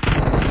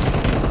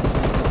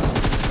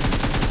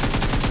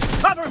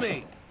 Cover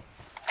me!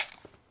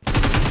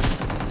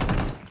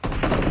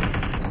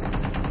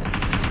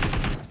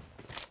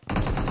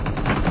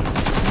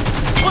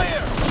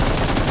 Clear!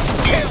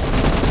 Kill!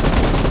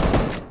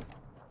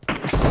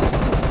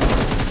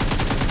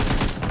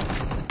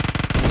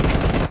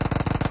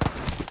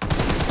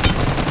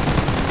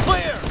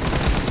 Clear!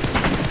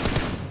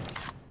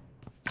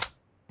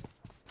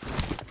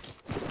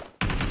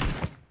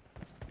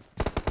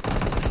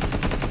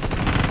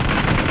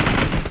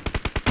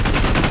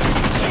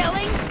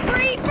 Killing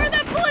spree for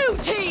the blue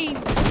team!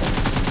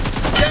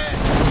 Dead!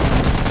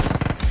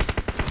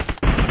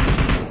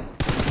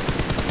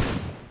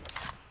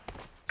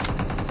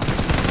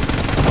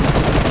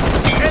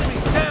 Enemy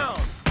down!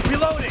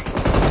 Reloading!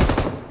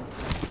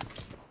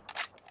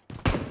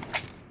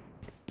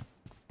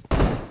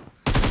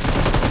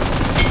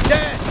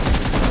 Dead!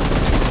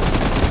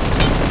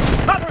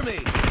 Cover me!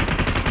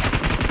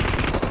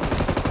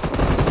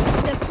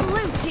 The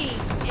blue team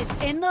is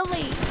in the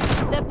lead.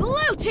 The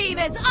blue team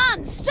is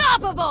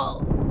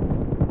unstoppable!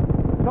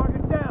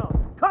 Target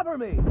down! Cover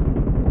me!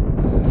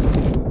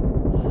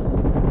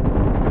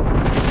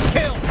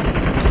 Kill!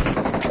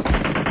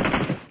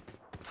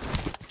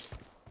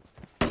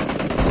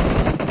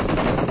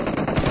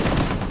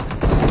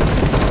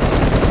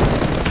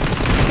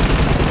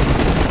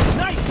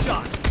 Nice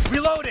shot!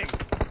 Reloading!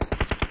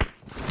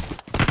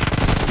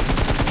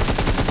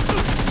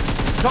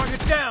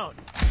 Target down!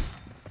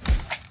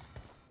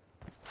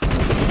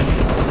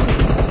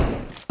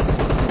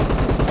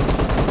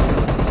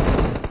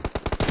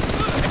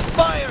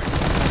 Expired!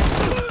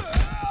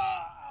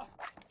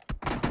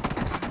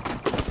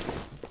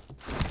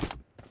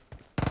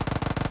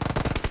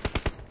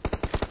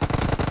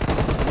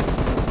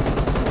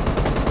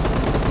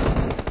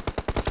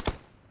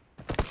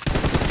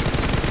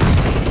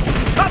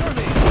 Cover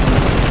me!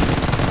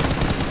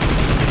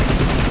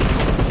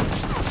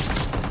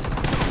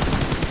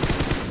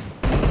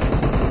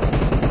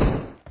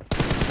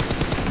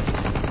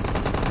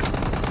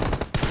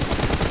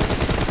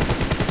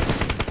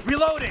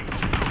 Reloading!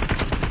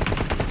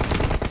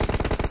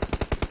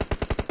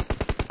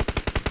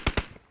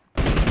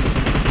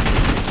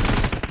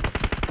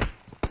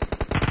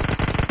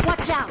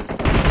 Watch out!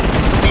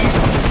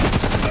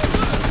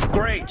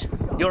 Great!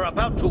 You're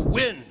about to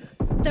win!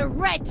 The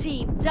red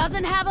team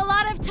doesn't have a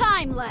lot of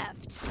time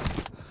left.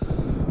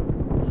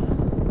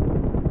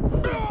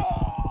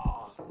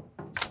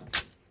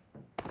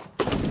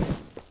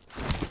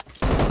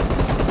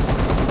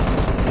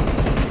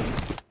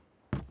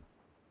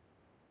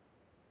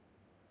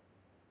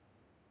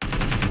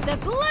 The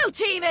blue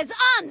team is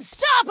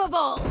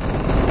unstoppable!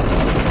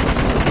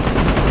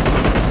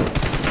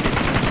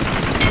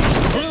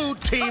 Blue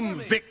team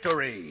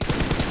victory!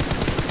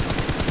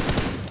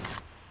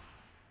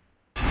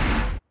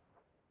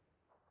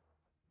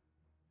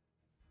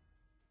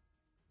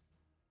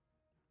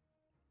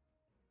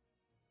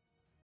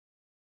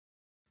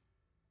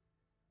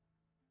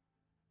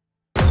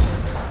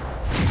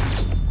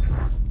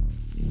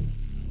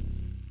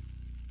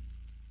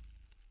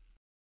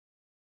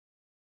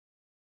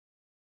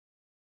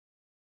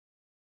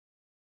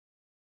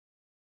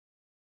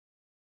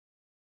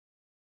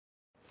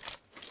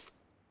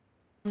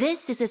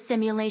 This is a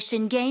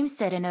simulation game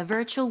set in a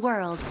virtual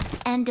world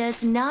and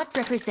does not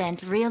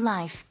represent real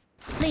life.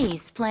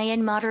 Please play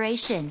in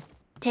moderation,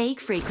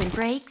 take frequent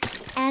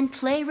breaks, and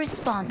play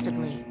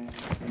responsibly.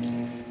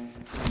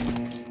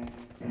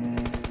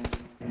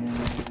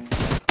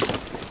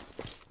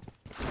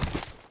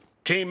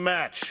 Team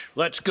match,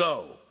 let's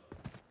go!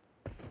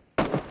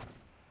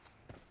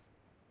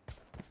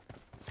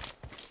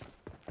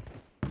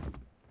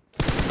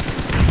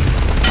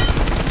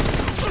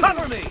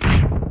 Cover me!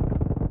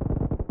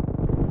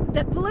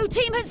 The blue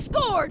team has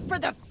scored for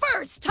the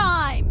first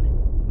time!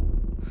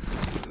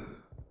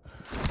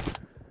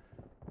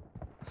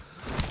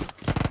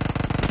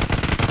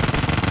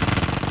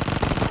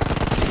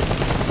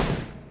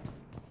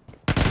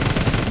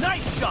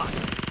 Nice shot!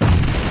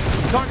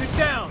 Target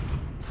down!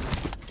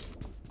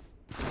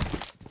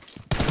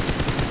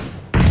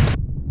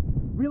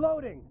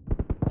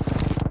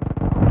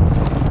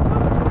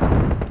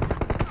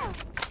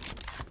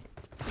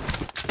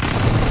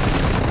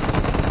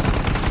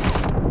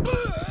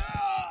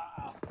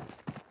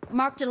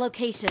 Marked a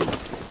location.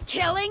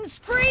 Killing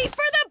spree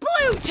for the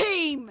blue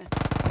team!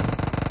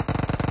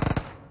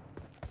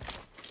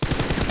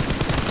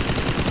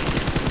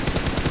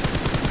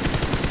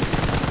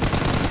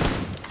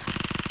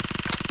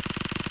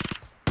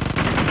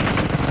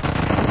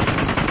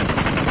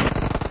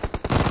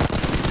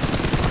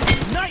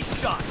 Nice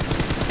shot!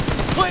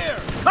 Clear!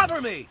 Cover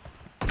me!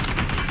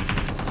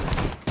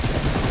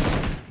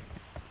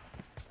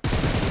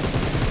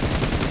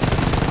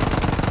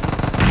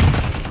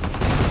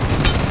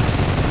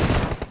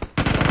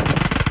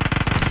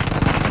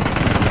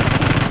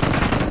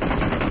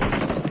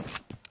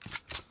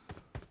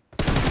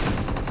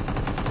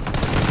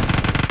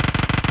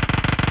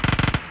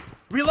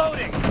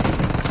 Reloading!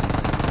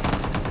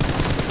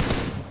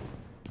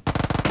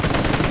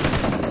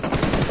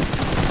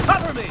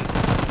 Cover me!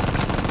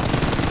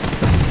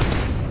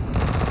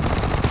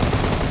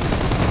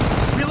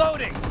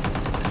 Reloading!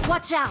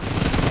 Watch out!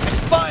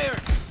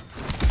 Expired!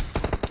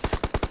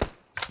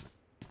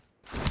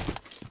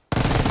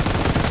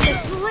 The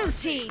blue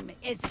team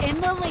is in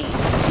the lead.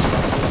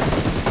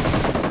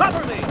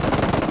 Cover me!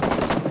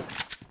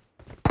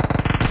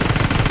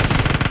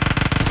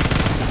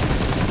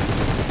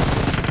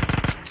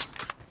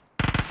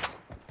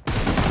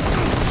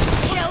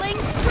 Killing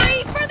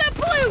spree for the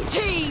blue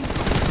team!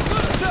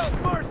 No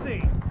mercy!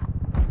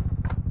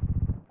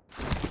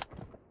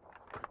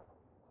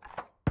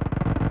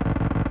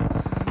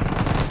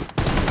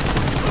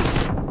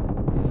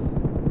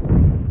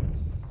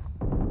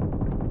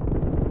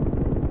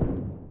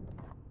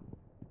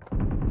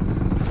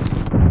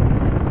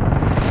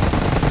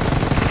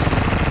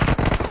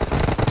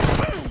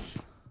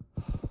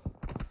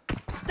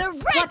 The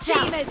red Watch team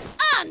out. is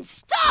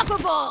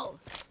unstoppable!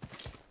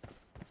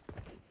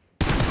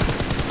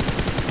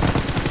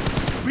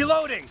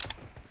 Reloading!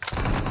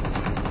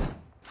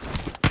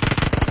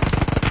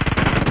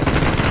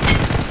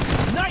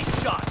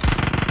 Nice shot!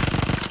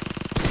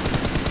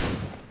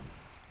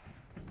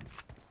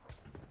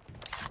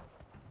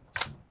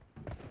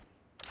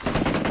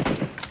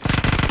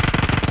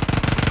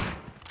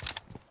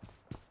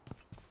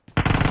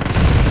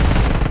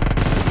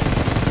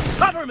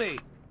 Cover me!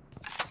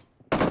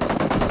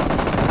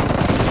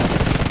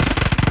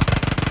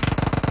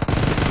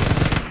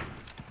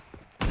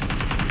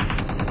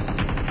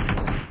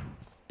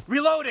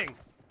 Reloading!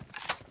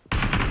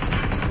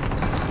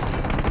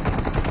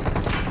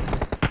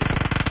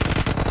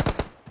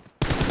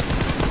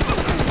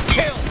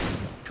 Kill!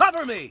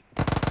 Cover me!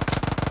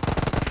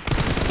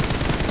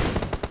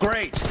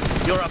 Great!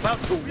 You're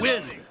about to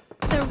win!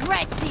 The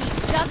red team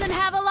doesn't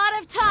have a lot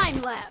of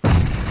time left.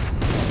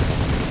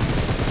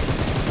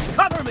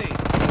 Cover me!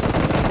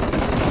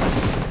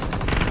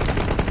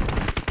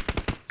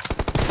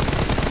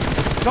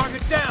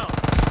 Target down!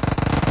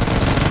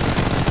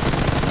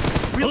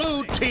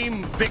 Blue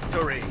team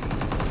victory!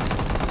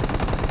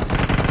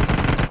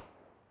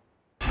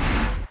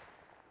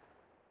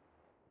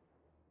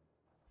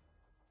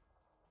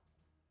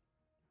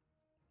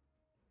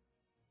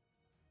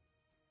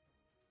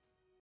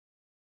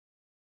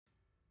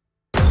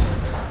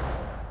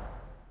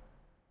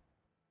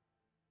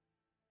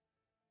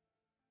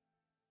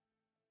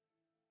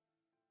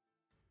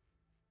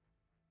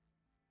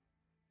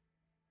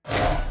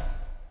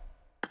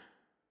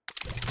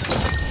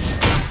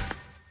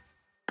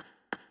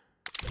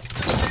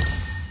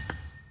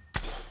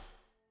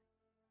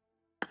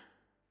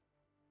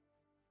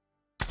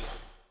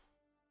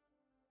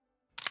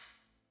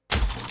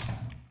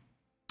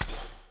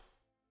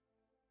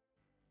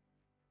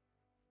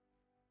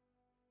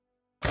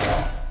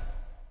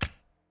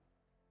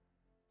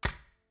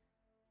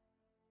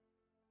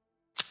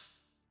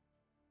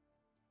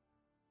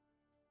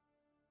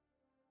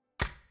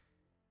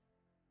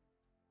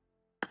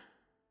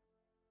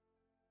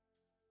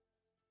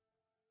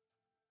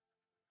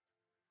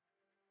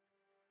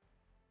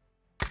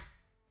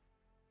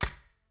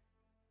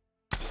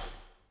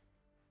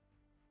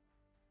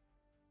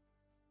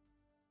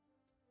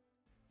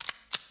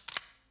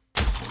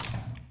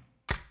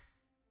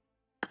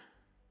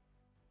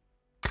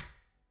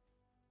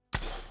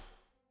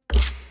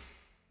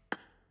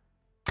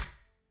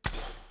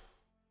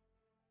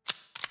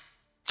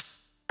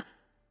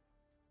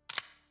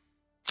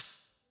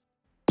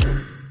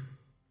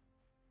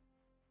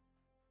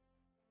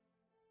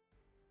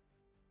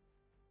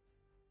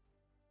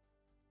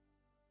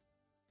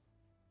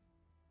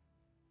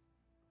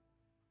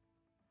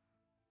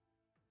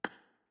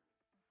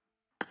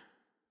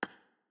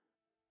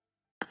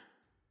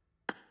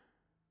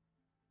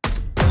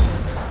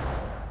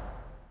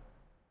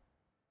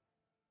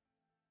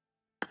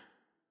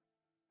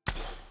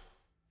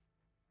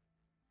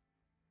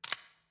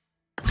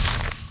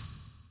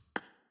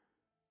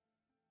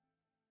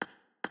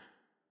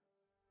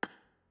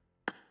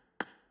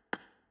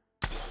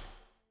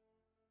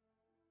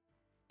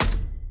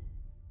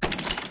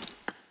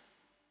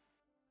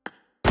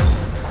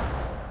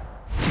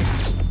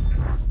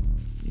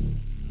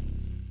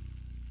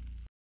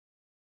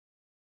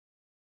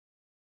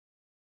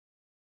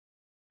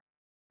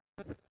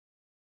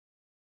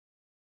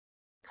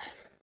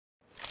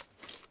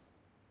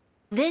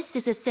 This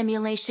is a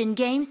simulation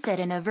game set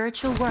in a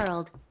virtual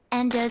world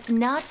and does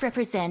not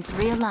represent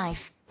real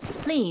life.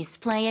 Please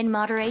play in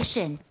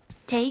moderation,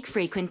 take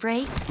frequent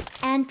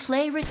breaks, and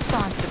play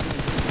responsibly.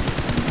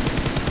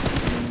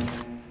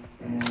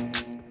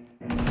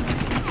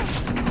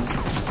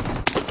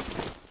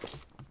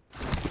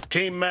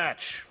 Team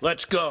match,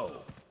 let's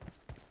go.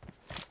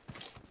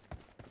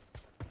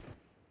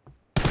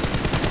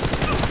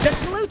 The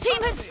blue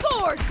team has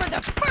scored for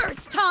the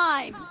first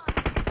time!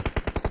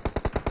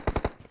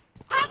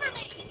 Cover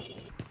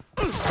me!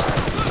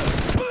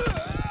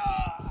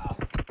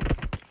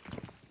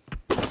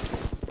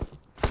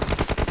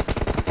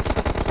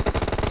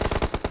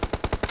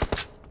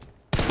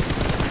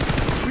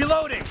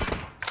 Reloading!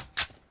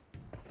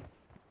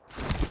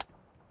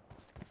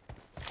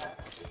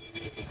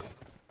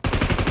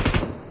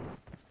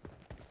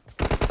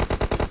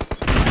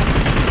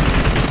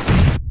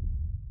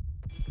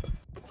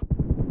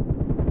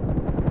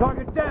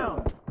 Target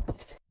down!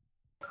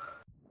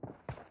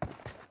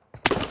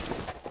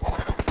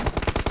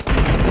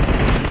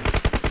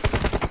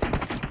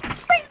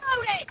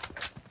 Reloading!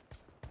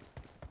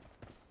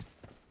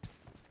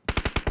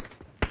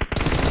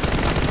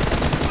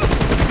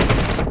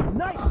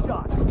 Nice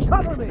shot!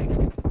 Cover me!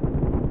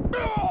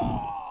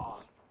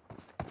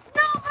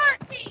 No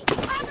mercy!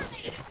 Cover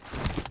me!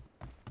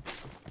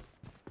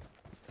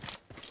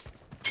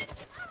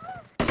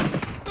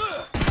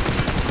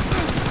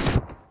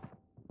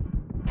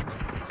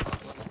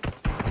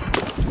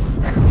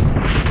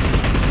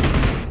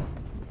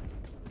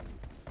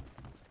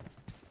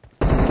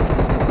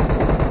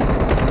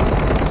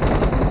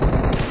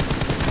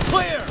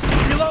 Clear!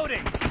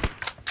 Reloading!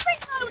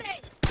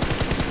 Reloading!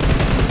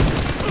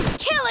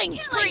 Killing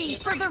spree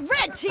for the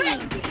red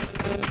team!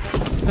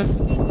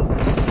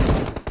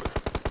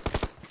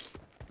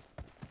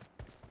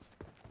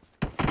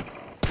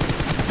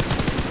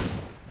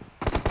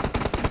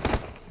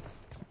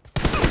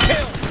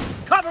 Kill!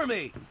 Cover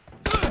me!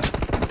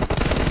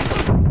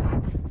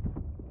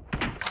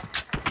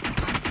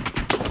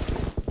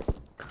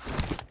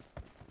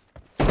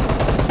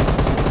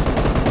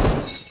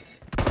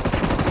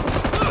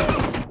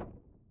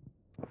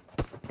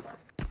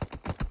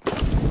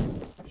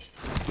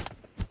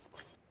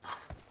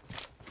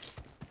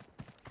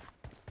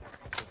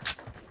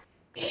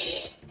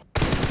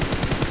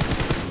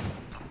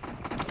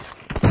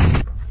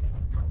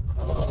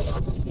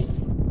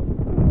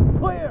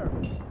 Clear!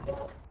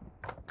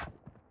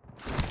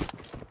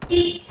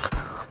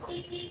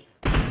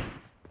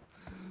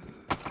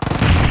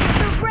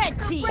 The red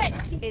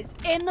team is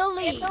in the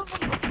lead.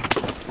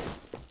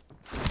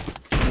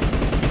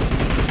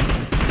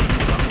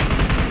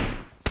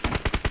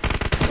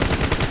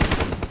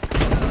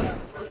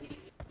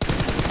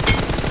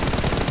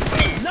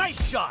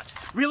 Nice shot!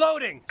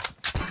 Reloading!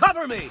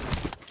 Cover me!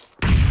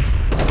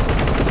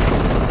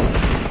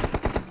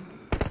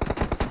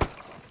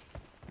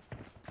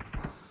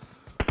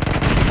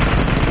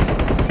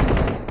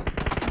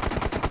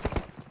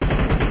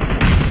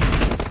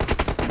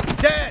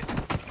 Dead!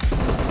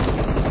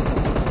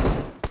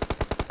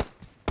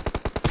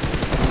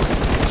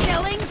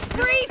 Killing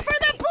spree for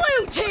the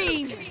blue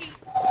team!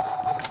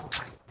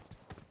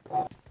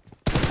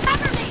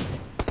 Cover me!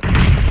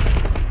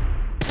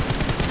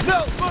 No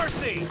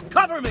mercy!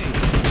 Cover me!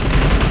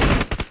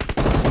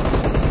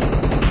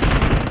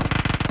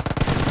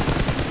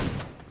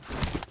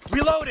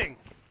 Reloading!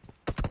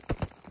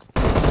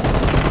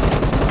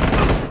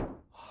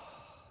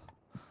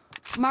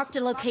 Marked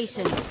a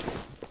location.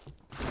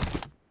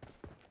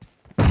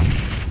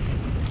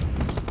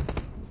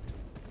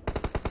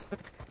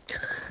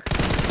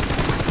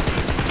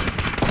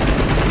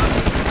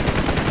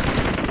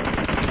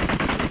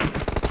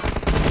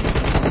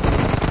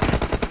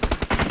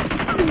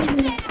 Cover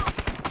me!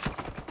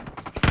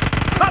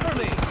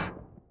 Reloading!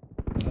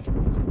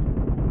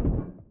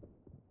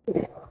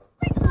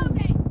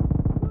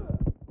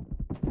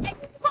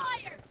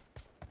 Expired!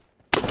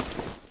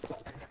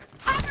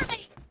 Cover me!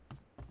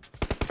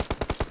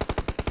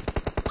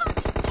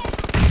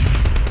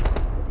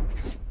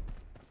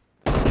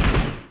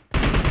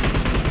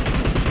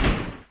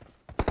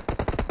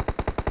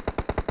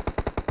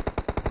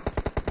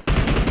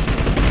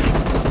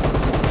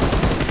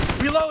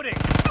 Reloading!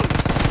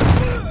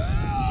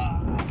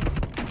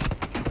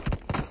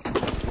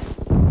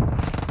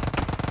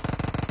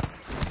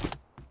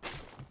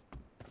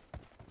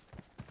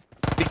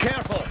 Be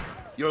careful!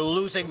 You're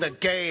losing the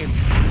game!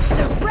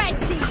 The red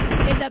team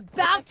is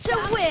about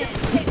to win!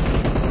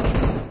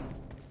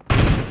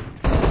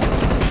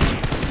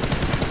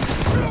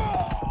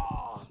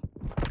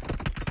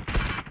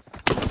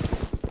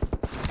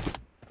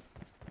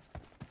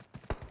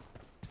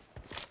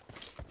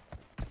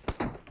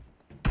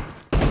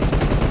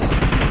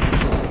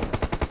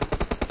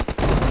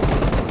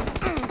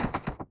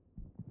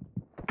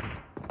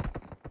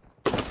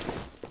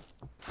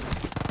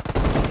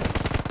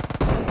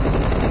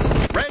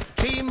 Red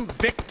team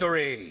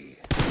victory!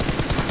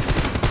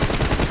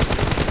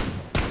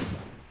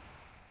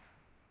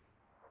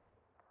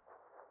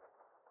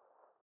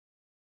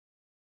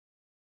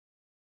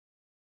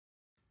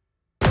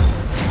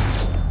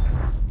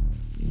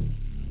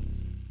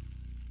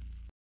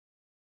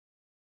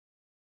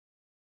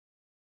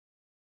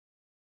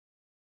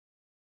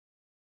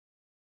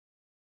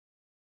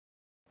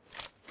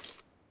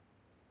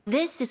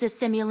 This is a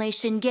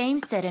simulation game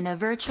set in a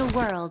virtual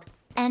world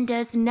and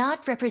does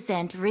not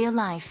represent real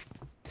life.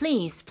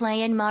 Please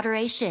play in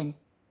moderation,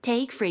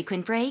 take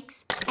frequent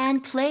breaks,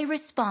 and play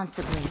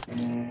responsibly.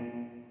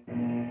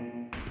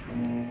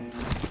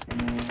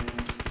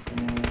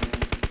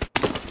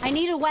 I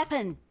need a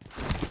weapon.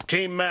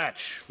 Team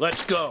match,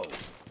 let's go.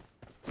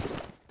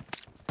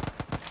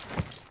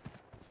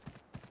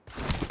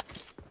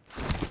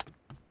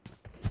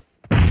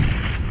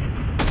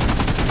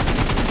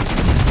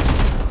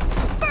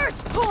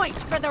 First point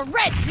for the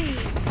red team.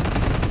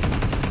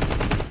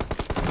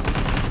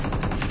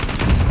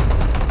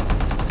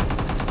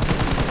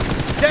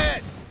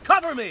 Dead!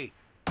 Cover me!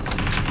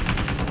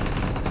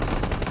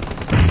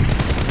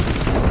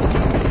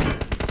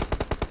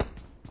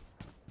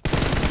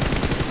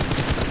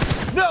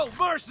 No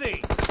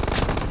mercy!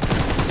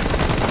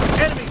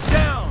 Enemy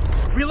down!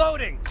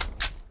 Reloading!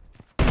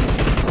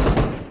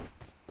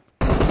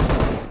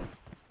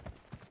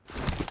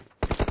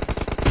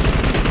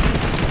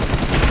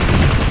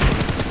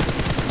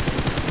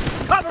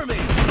 Cover me!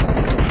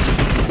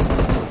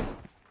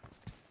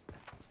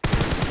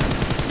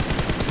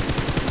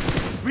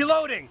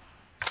 Reloading!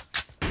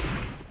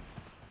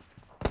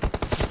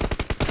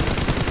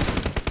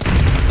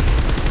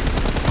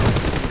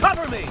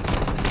 Cover me!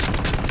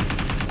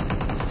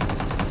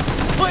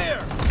 Clear!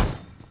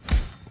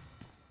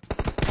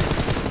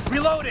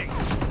 Reloading!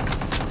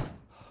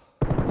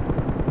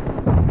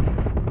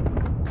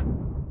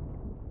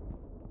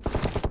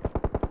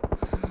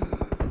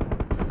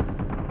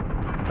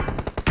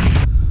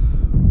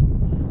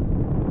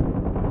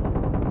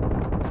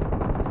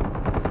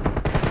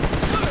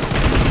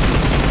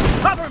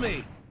 Cover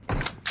me!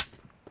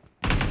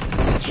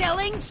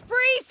 Killing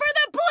spree for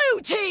the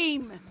blue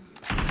team.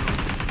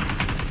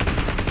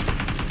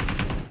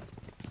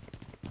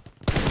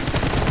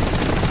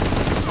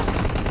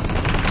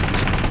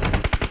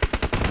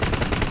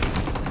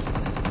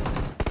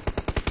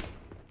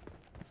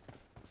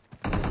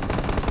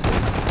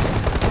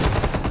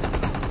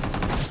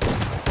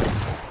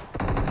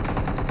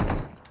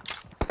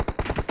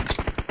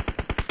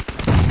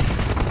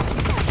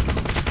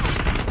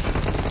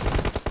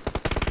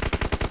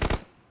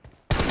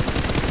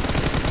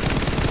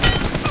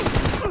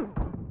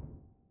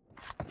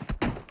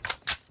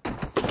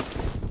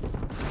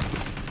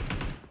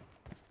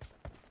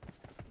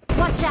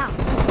 Watch out!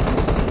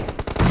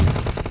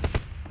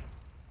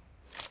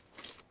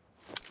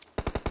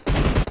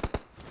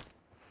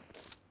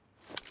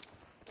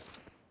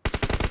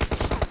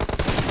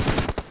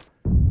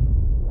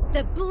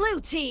 The blue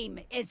team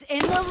is in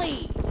the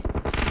lead.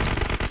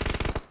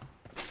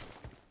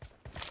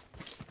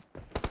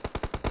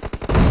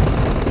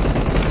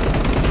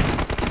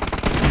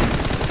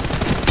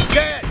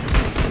 Dead!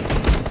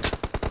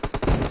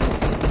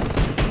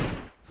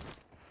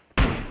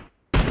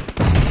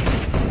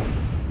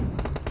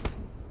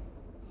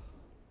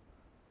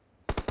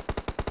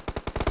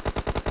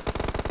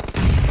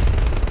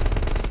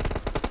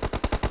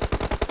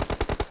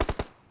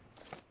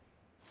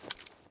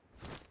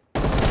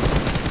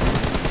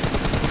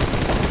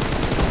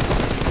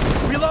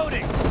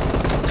 Reloading!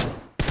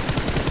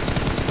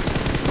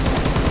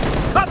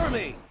 Cover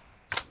me!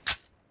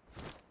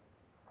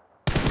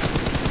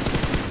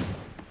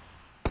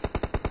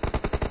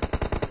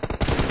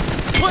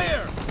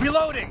 Clear!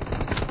 Reloading!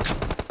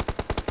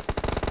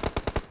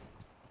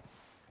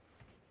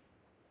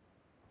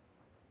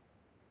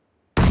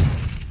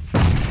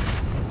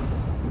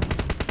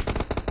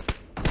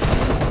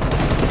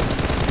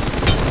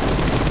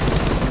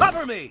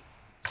 Cover me!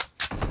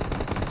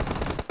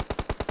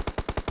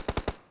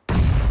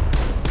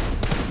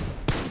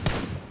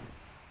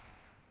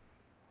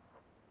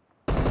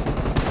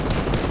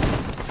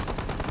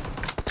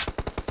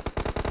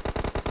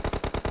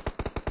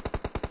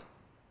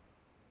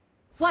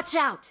 Watch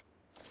out!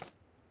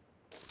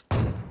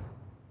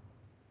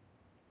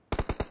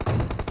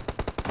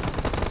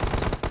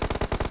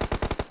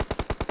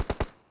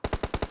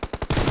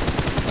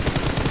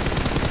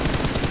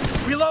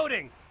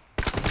 Reloading!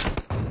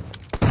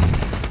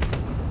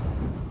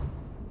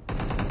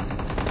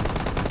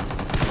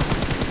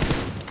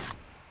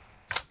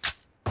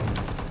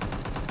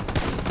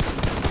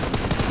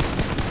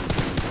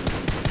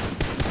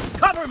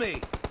 Cover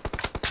me!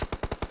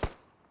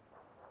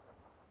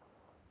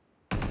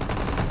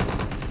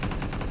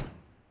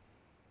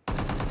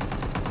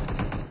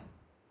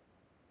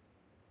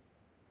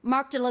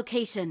 Marked a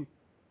location.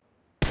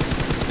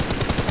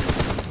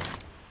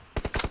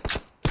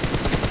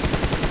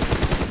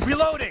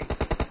 Reloading!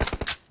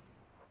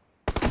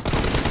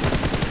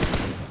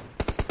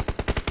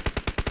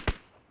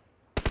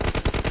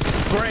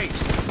 Great!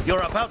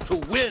 You're about to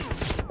win!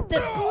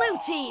 The blue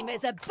team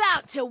is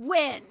about to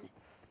win.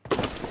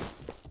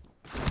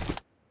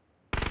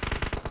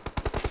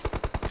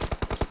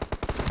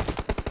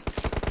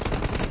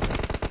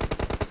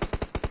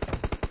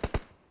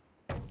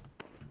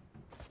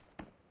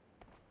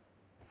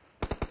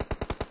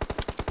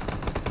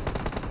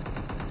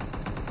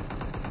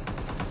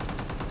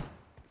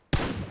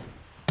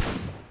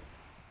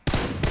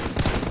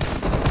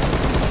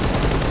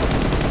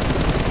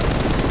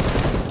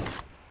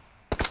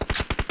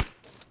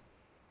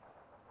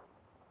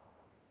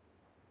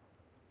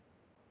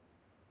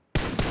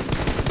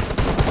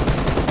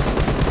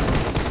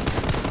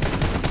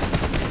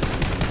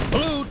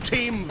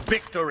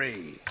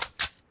 victory.